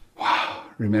 Wow.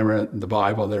 Remember in the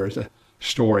Bible, there is a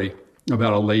story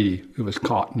about a lady who was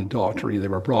caught in adultery. They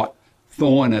were brought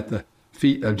thorn at the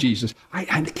feet of Jesus. I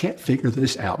can't figure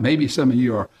this out. Maybe some of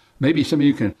you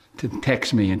can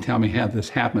text me and tell me how this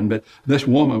happened, but this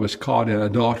woman was caught in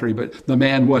adultery, but the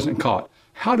man wasn't caught.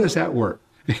 How does that work?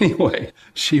 Anyway,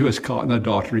 she was caught in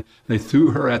adultery. They threw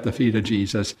her at the feet of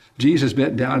Jesus. Jesus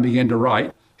bent down and began to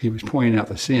write. He was pointing out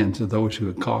the sins of those who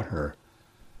had caught her.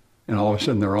 And all of a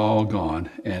sudden, they're all gone.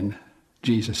 And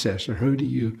Jesus says to her,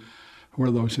 who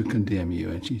are those who condemn you?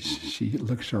 And she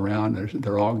looks around.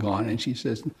 They're all gone. And she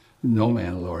says, no,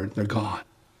 man, Lord, they're gone.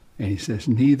 And he says,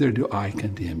 neither do I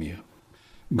condemn you.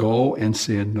 Go and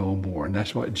sin no more. And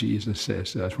that's what Jesus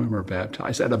says to us when we're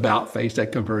baptized. That about face,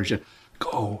 that conversion.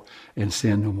 Go and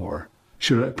sin no more.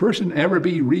 Should a person ever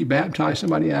be rebaptized?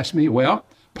 Somebody asked me. Well,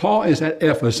 Paul is at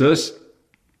Ephesus,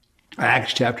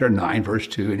 Acts chapter 9, verse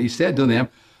 2. And he said to them,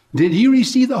 did you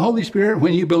receive the Holy Spirit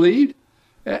when you believed?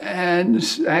 And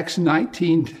Acts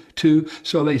 19:2.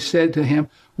 So they said to him,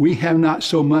 we have not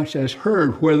so much as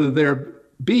heard whether there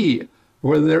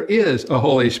is a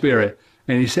Holy Spirit.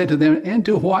 And he said to them,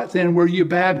 into what then were you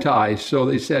baptized? So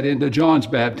they said, into John's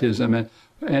baptism.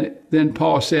 And then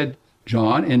Paul said,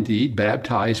 John indeed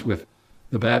baptized with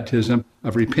the baptism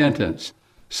of repentance,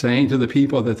 saying to the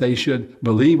people that they should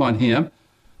believe on him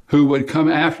who would come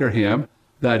after him,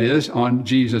 that is, on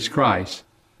Jesus Christ.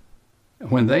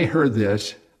 When they heard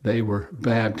this, they were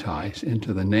baptized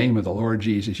into the name of the Lord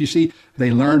Jesus. You see, they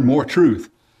learned more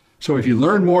truth. So if you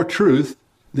learn more truth,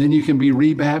 then you can be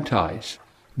rebaptized.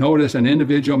 Notice an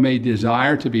individual may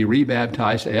desire to be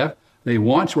rebaptized if they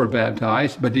once were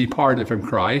baptized but departed from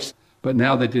Christ, but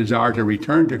now they desire to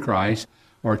return to Christ,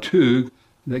 or two,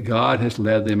 that God has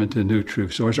led them into new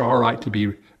truth. So it's all right to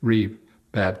be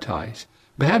rebaptized.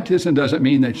 Baptism doesn't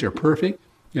mean that you're perfect.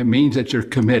 It means that you're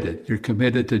committed. You're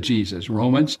committed to Jesus.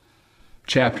 Romans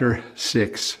chapter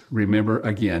 6, remember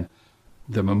again,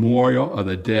 the memorial of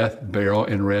the death, burial,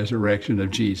 and resurrection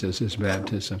of Jesus is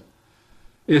baptism.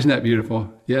 Isn't that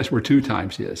beautiful? Yes, we're two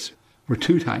times his. We're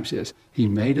two times his. He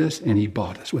made us and he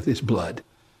bought us with his blood.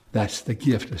 That's the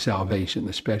gift of salvation,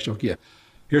 the special gift.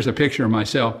 Here's a picture of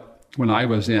myself when I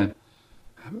was in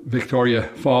Victoria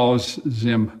Falls,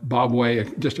 Zimbabwe.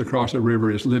 Just across the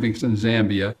river is Livingstone,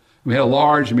 Zambia. We had a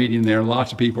large meeting there.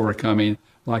 Lots of people were coming.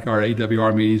 like our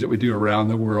AWR meetings that we do around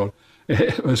the world.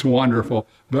 It was wonderful.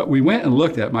 But we went and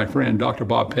looked at, my friend Dr.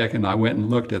 Bob Peck and I went and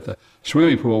looked at the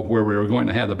swimming pool where we were going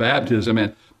to have the baptism.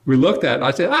 And we looked at it.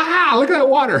 I said, look at that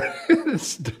water.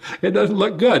 It doesn't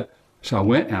look good. So I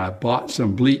went and I bought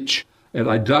some bleach. And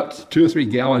I dumped 2 or 3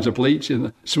 gallons of bleach in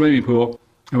the swimming pool.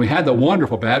 And we had the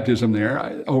wonderful baptism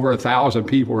there. Over 1,000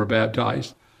 people were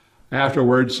baptized.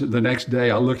 Afterwards, the next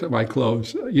day, I looked at my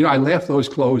clothes. You know, I left those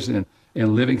clothes in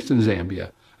Livingston,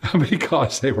 Zambia,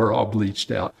 because they were all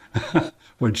bleached out.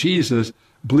 Well, Jesus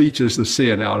bleaches the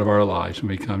sin out of our lives when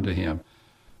we come to him.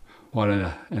 What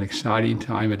an exciting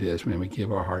time it is when we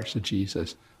give our hearts to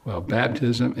Jesus. Well,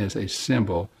 baptism is a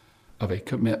symbol of a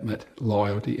commitment,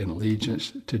 loyalty, and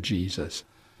allegiance to Jesus.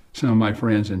 Some of my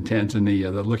friends in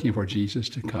Tanzania, they're looking for Jesus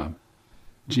to come.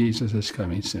 Jesus is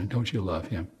coming soon. Don't you love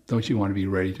him? Don't you want to be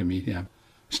ready to meet him?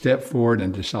 Step forward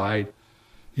and decide,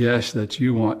 yes, that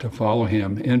you want to follow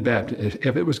him in baptism.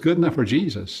 If it was good enough for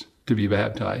Jesus to be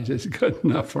baptized, it's good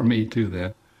enough for me too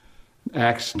then.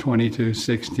 Acts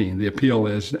 22:16, the appeal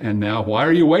is, and now why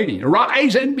are you waiting?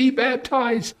 Arise and be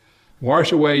baptized.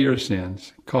 Wash away your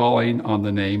sins, calling on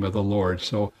the name of the Lord.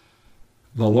 So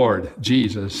the Lord,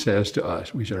 Jesus, says to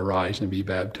us, we should arise and be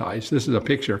baptized. This is a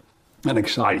picture, an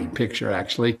exciting picture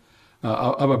actually,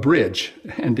 of a bridge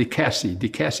in Dikesi.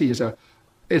 Dikesi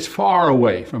it's far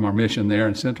away from our mission there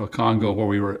in central Congo where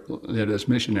we were as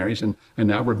missionaries, and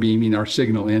now we're beaming our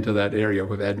signal into that area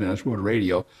with Adventist World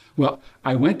Radio. Well,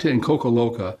 I went to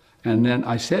Nkokoloka, and then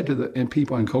I said to the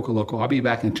people in Nkokoloka, I'll be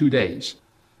back in 2 days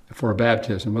for a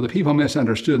baptism. Well, the people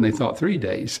misunderstood, and they thought 3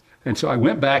 days. And so I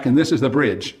went back, and this is the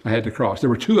bridge I had to cross. There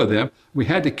were 2 of them. We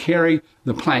had to carry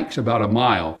the planks about a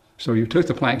mile. So you took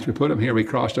the planks, we put them here, we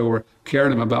crossed over,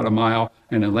 carried them about a mile,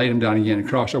 and then laid them down again and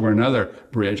crossed over another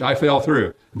bridge. I fell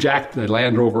through, jacked the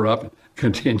Land Rover up, and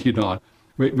continued on.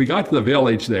 We got to the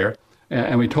village there,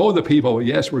 and we told the people,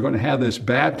 yes, we're going to have this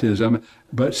baptism,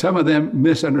 but some of them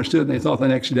misunderstood, and they thought the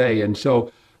next day. And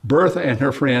so Bertha and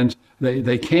her friends,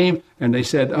 they came, and they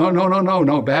said, oh,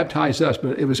 no, baptize us.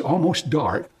 But it was almost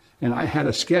dark, and I had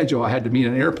a schedule. I had to meet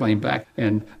an airplane back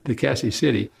in Dikesi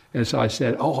City. And so I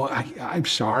said, I'm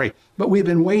sorry, but we've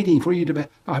been waiting for you to,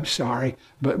 I'm sorry,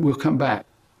 but we'll come back.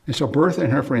 And so Bertha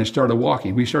and her friends started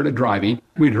walking. We started driving.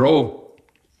 We drove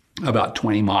about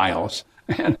 20 miles,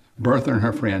 and Bertha and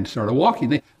her friends started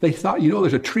walking. They thought,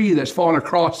 there's a tree that's fallen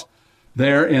across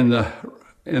there in the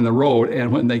road,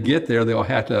 and when they get there, they'll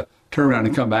have to turn around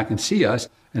and come back and see us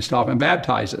and stop and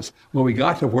baptize us. Well, we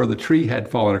got to where the tree had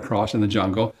fallen across in the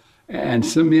jungle, and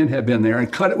some men had been there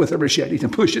and cut it with their machetes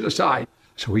and pushed it aside.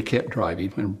 So we kept driving.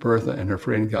 When Bertha and her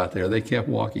friend got there, they kept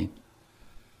walking.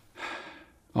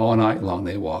 All night long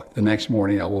they walked. The next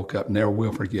morning I woke up, never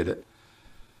will forget it,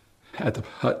 at the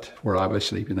hut where I was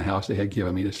sleeping, the house they had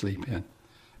given me to sleep in.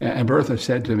 And Bertha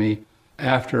said to me,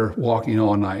 after walking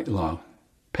all night long,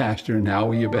 Pastor, now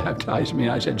will you baptize me?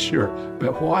 I said, sure.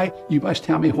 But why? You must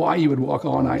tell me why you would walk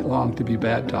all night long to be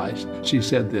baptized. She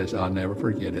said this, I'll never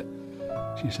forget it.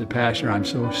 She said, Pastor, I'm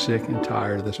so sick and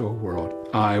tired of this old world.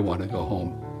 I want to go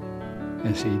home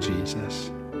and see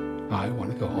Jesus. I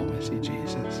want to go home and see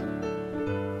Jesus.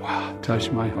 Wow,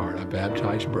 touched my heart. I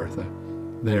baptized Bertha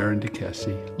there in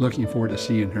Dikesi, looking forward to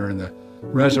seeing her in the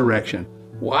resurrection.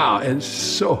 Wow, it's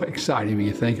so exciting when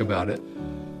you think about it.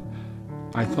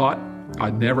 I thought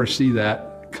I'd never see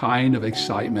that kind of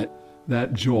excitement,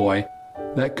 that joy,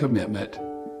 that commitment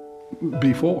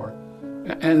before.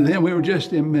 And then we were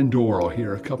just in Mindoro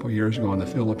here a couple of years ago in the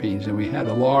Philippines, and we had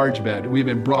a large baptism. We've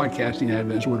been broadcasting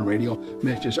Adventist World Radio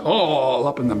messages all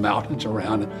up in the mountains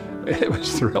around it. It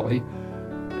was thrilling.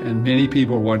 And many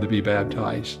people wanted to be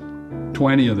baptized.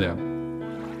 20 of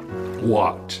them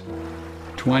walked.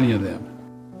 20 of them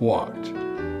walked.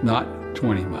 Not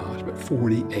 20 miles, but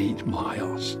 48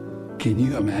 miles. Can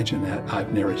you imagine that?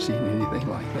 I've never seen anything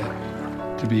like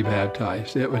that, to be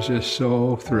baptized. It was just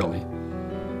so thrilling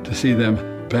to see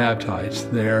them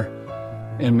baptized there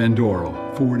in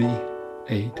Mindoro,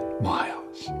 48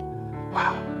 miles.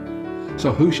 Wow.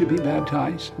 So who should be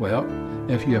baptized? Well,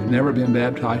 if you have never been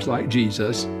baptized like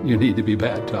Jesus, you need to be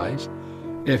baptized.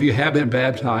 If you have been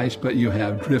baptized, but you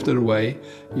have drifted away,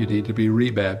 you need to be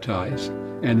rebaptized.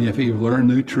 And if you've learned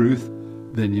new truth,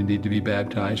 then you need to be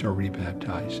baptized or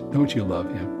rebaptized. Don't you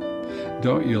love him?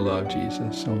 Don't you love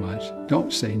Jesus so much?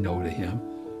 Don't say no to him.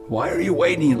 Why are you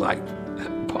waiting, like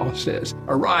Paul says?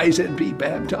 Arise and be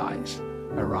baptized.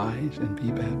 Arise and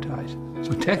be baptized.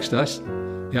 So text us.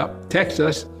 Yep, text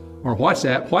us or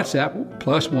WhatsApp +1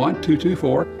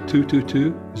 224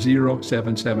 222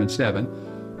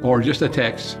 0777, or just a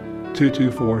text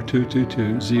 224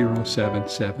 222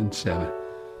 0777.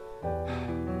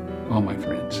 Oh, my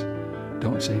friends,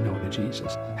 don't say no to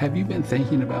Jesus. Have you been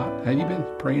praying about, have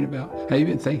you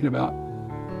been thinking about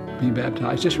being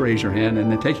baptized? Just raise your hand and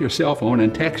then take your cell phone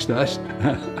and text us,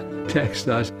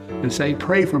 and say,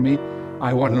 pray for me.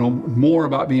 I want to know more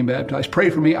about being baptized. Pray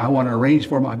for me. I want to arrange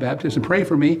for my baptism. Pray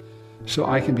for me so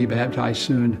I can be baptized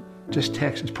soon. Just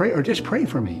text us. Just pray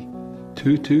for me.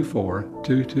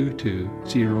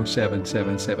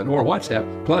 224-222-0777 or WhatsApp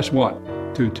 +1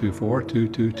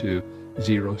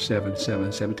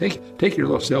 224-222-0777. Take your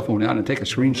little cell phone out and take a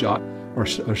screenshot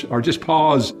or just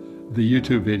pause the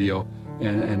YouTube video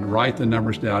and write the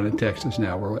numbers down and text us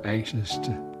now. We're anxious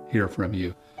to hear from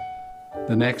you.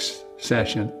 The next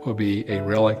session will be a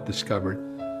relic discovered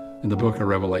in the book of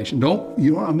Revelation. You don't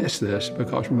want to miss this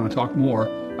because we're going to talk more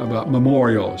about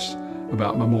memorials.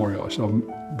 So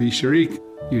be sure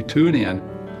you tune in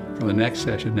for the next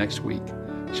session next week.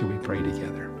 Shall we pray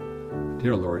together?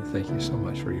 Dear Lord, thank you so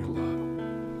much for your love.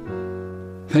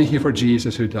 Thank you for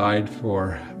Jesus who died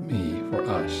for me, for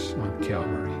us on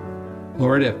Calvary.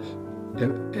 Lord,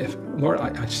 Lord,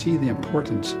 I see the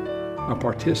importance of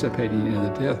participating in the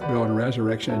death, burial, and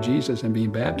resurrection of Jesus and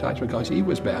being baptized because he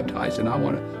was baptized and I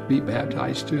want to be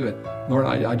baptized too. And Lord,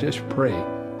 I just pray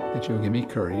that you'll give me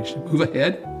courage to move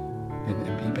ahead and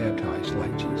be baptized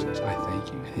like Jesus. I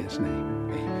thank you in his name.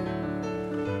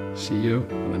 Amen. See you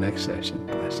on the next session.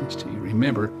 Blessings to you.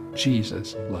 Remember,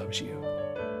 Jesus loves you.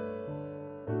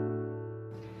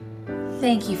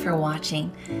 Thank you for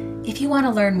watching. If you want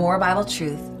to learn more Bible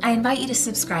truth, I invite you to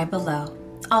subscribe below.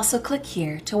 Also click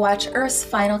here to watch Earth's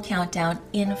final countdown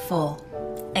in full.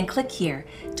 And click here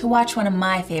to watch one of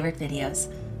my favorite videos.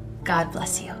 God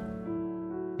bless you.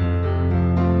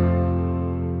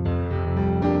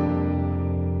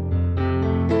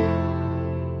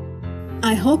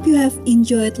 I hope you have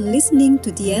enjoyed listening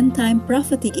to the End Time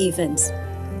Prophetic Events.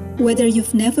 Whether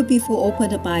you've never before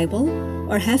opened a Bible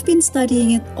or have been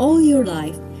studying it all your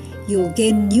life, you'll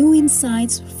gain new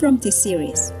insights from this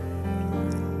series.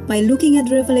 By looking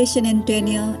at Revelation and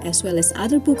Daniel as well as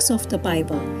other books of the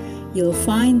Bible, you'll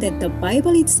find that the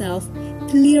Bible itself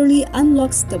clearly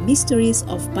unlocks the mysteries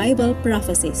of Bible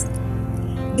prophecies.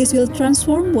 This will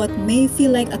transform what may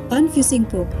feel like a confusing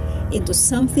book into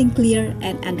something clear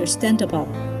and understandable.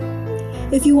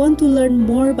 If you want to learn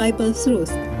more Bible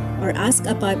truth or ask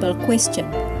a Bible question,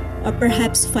 or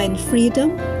perhaps find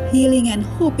freedom, healing, and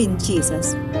hope in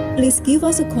Jesus, please give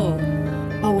us a call.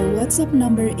 Our WhatsApp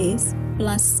number is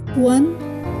 +1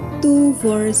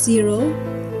 240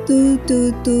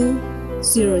 222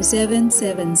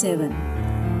 0777.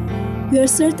 We are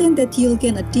certain that you'll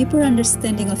gain a deeper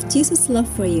understanding of Jesus' love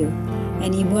for you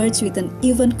and emerge with an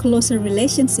even closer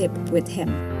relationship with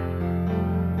Him.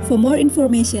 For more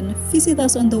information, visit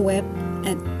us on the web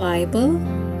at bible.awr.org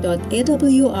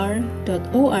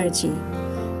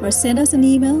or send us an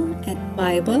email at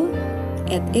bible@awr.org.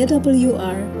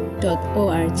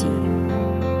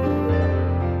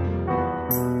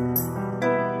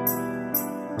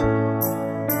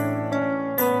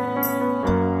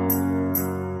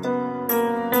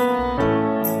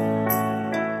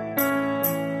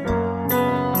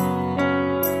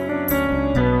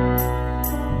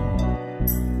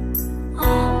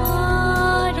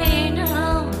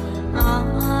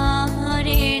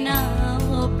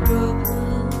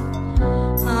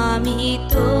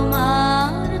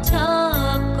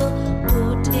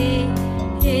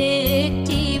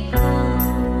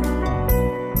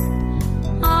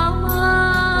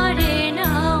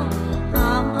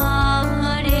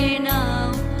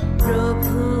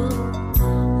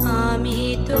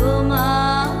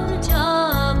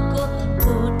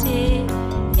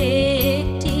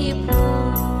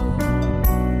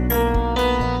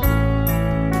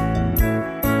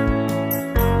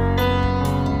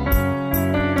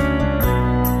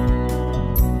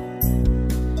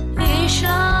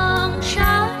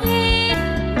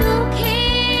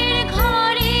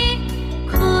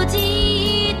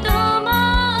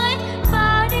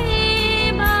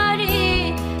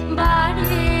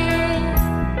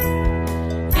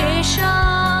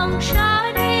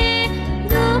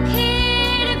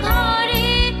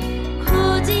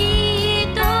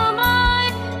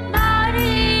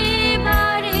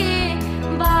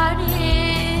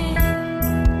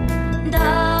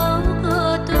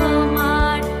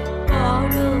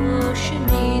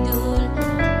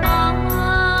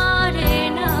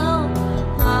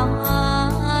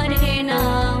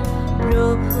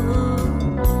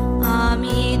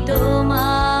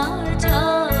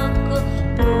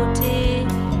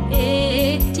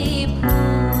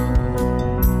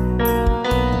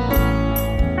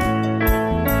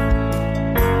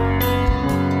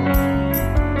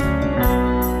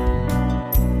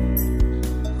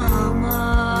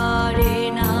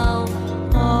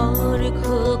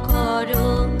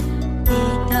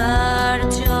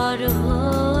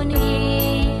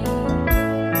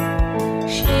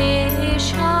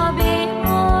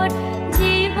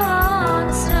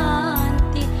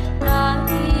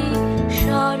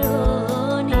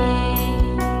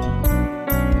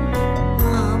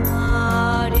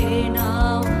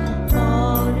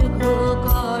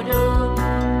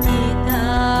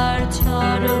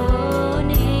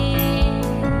 চরণে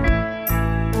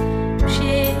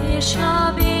শেষ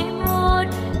হবে মোর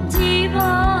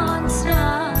জীবন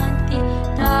শ্রান্তি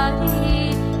তারি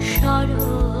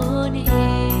স্মরণে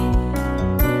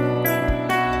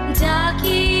যা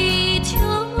কিছু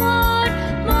মোর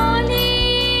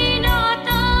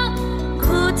মলিনতা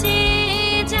ঘুচে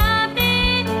যাবে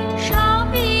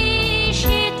সবই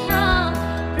সেথা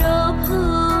প্রভু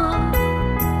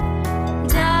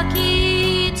যা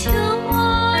কিছু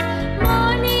মোর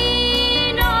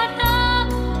মলিনতা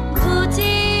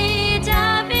ঘুচে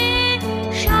যাবে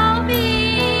সবই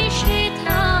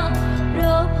সেথা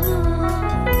প্রভু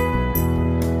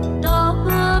তব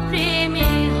প্রেমে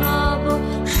হব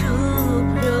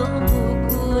শুভ্র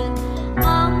মুকুল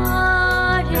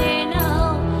আমারে নাও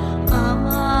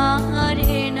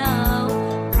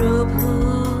প্রভু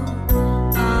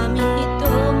আমি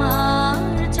তোমার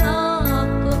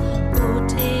যজ্ঞ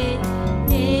উঠে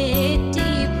একটি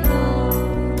ফুল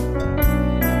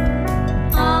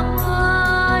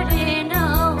আমারে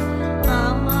নাও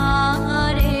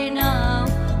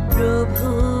প্রভু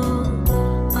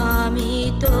আমি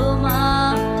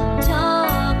তোমার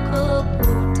যজ্ঞ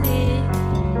উঠে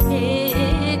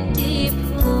একটি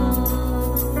ফুল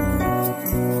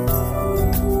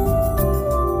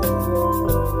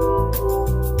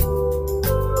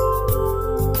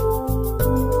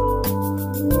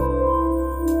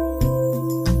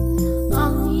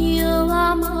আমিও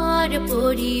আমার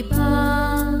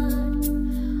পরিবার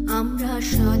আমরা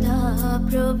সদা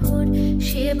প্রভুর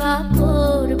সেবা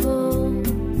করব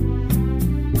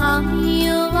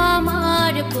আমিও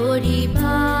আমার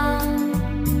পরিবার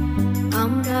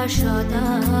আমরা সদা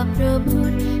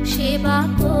প্রভুর সেবা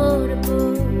করব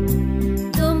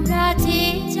তোমরা যে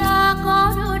যা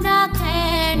করো না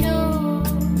কেন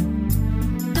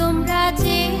তোমরা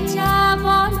যে যা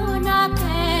বলো না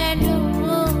কেন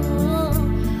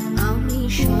আমি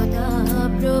সদা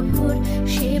প্রভুর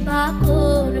সেবা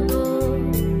করব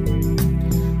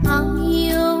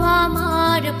আমিও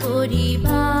আমার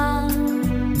পরিবার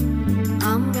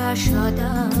আমরা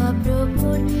সদা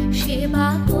প্রভুর সেবা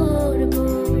করব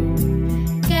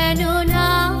কেননা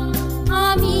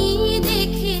আমি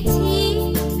দেখেছি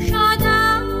সদা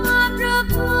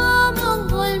প্রভু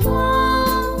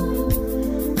মঙ্গলময়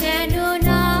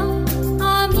কেননা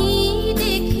আমি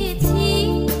দেখেছি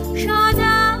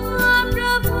সদা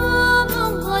প্রভু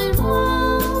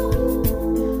মঙ্গলময়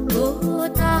ও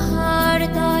তাহার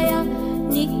দয়া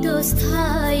নিত্য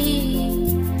স্থায়ী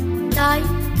তাই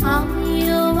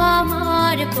আমিও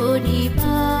আমার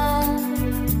পরিবার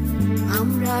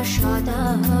আমরা সদা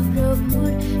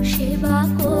প্রভুর সেবা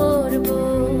করব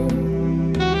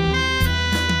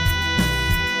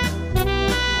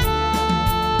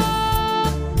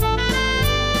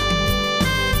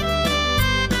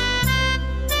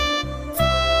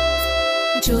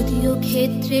যদিও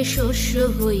ক্ষেত্রে শস্য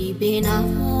হইবে না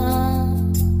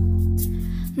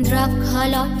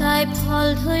দ্রাক্ষালতায় ফল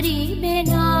ধরিবে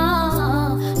না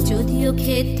যদিও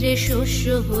ক্ষেত্রে শস্য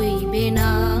হইবে না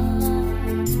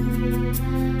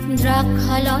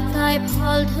দ্রাক্ষালতায়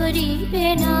ফল ধরিবে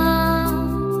না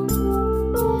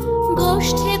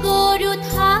গোষ্ঠে গরু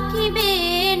থাকিবে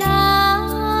না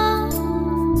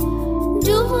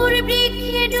ডুমুর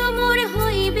বৃক্ষে ডুমুর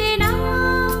হইবে না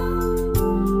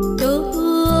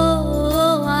তবুও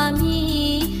আমি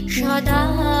সদা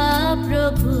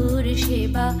প্রভুর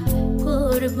সেবা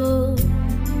করব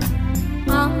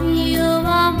আমিও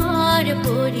আমার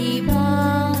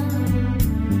পরিবার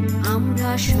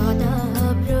আমরা সদা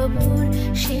প্রভুর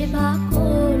সেবা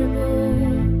করব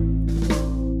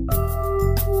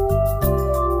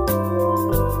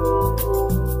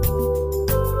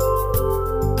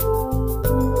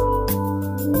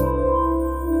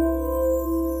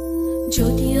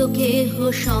যদিও কেহ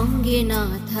সঙ্গে না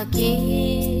থাকে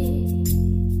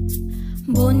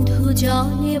বন্ধু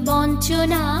জনে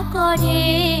বঞ্চনা করে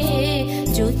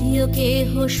যদিও কেহ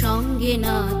সঙ্গে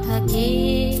না থাকে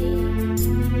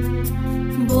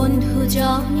বন্ধু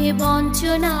জনে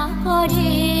বঞ্চনা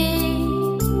করে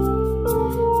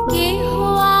কেহ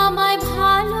আমায়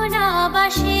ভালো না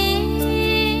বাসে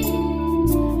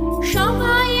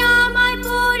সবাই আমায়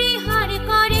পরিহার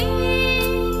করে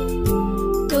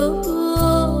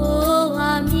তবুও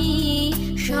আমি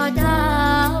সদা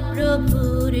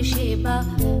প্রভুর সেবা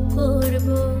করব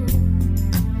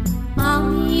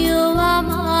আমিও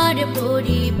আমার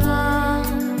পরিবার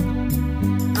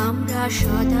আমরা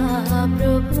সদা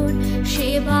প্রভুর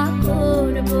সেবা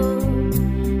করব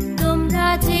তোমরা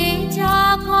যে যা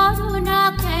করো না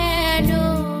কেন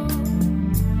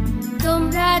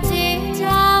তোমরা যে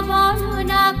যা বলো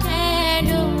না কেন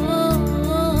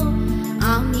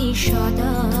আমি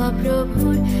সদা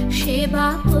প্রভুর সেবা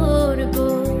করব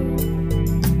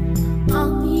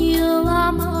আমিও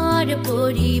আমার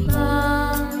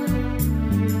পরিবার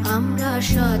আমরা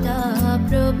সদা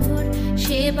প্রভুর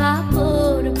সেবা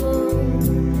করব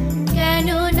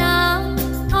কেননা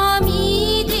আমি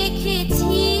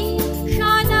দেখেছি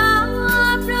সদা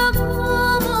প্রভু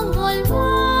মঙ্গলময়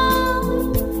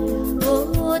ও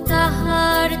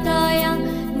তাহার দয়া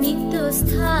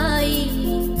নিত্যস্থায়ী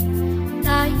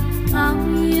তাই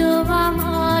আমিও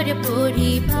আমার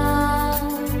পরিবার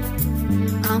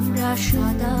আমরা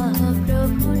সদা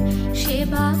প্রভুর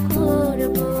সেবা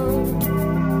করব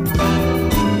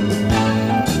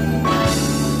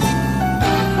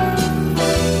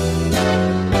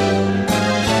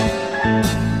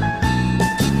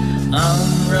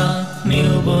আমরা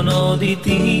মিলব নদী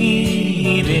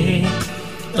তীরে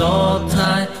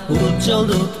তথায় উজ্জ্বল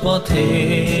পথে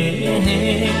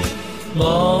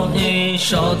বহে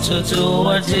স্বচ্ছ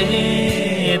জোয়ার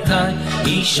যেথায়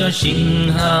ঈশ্বর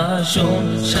সিংহাসন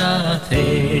সাথে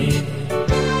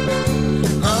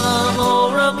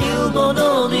আমরা মিলব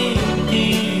নদী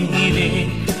তীরে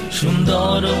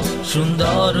সুন্দর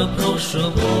সুন্দর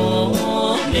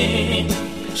প্রসবনে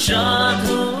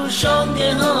সাধু সঙ্গে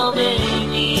হবে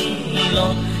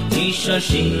মিলন ঈশ্বর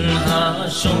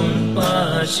সিংহাসন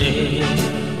পাশে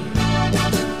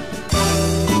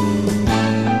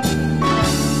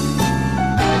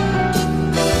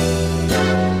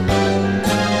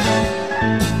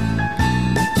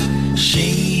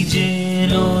সেই যে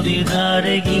নদীর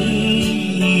ধারে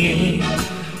গিয়ে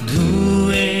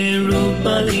ধুয়ে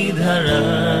রূপালি ধারা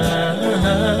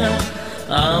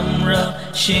আমরা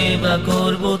সেবা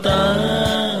করব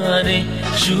তারে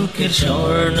সুখের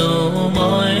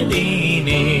স্বর্ণময়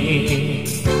দিনে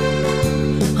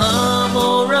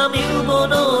আমরা মিলব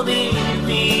নদীর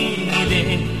তীরে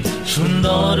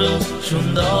সুন্দর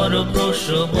সুন্দর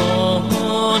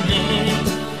প্রসবনে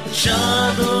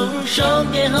সাধুর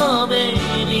সঙ্গে হবে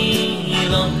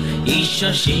মিলন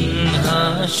ঈশ্বর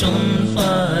সিংহাসন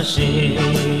পাশে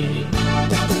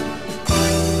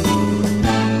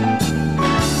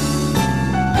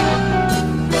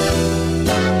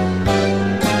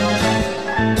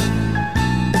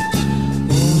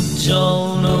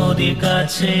নদীর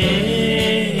কাছে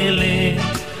এলে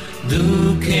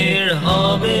দুঃখের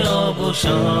হবে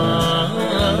অবসান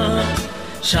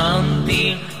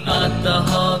শান্তির আত্মা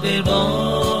হবে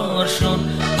বর্ষণ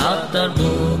আত্মার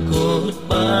মুকুট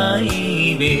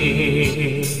পাইবে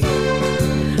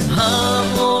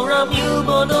আমরা মিলব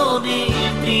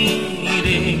নদীর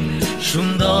তীরে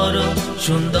সুন্দর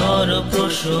সুন্দর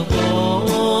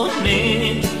প্রসবনে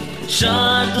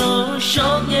সাধুর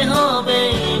সঙ্গে হবে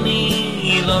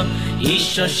মিলন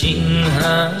ঈশ্বর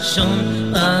সিংহাসন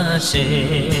পাশে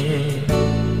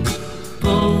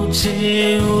পৌঁছে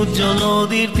উজ্জ্বল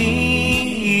নদীর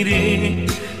তীরে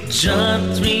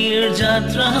যাত্রীর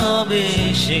যাত্রা হবে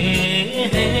সে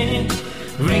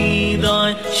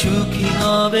হৃদয় সুখী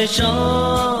হবে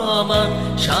সবার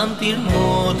শান্তির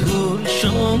মধুর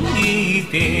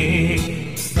সঙ্গীতে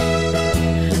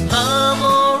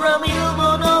আমরা মিলব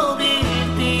নদীর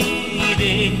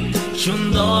তীরে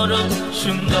সুন্দর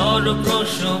সুন্দর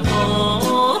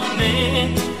প্রসবনে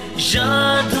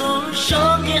সাধুর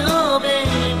সঙ্গে হবে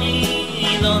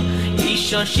মিলন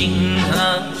ঈশ্বর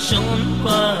সিংহাসন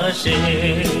পাশে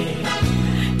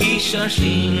ঈশ্বর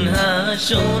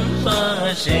সিংহাসন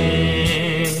পাশে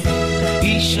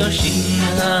ঈশ্বর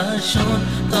সিংহাসন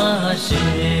পাশে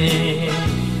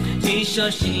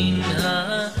ঈশ্বর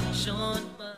সিংহাসন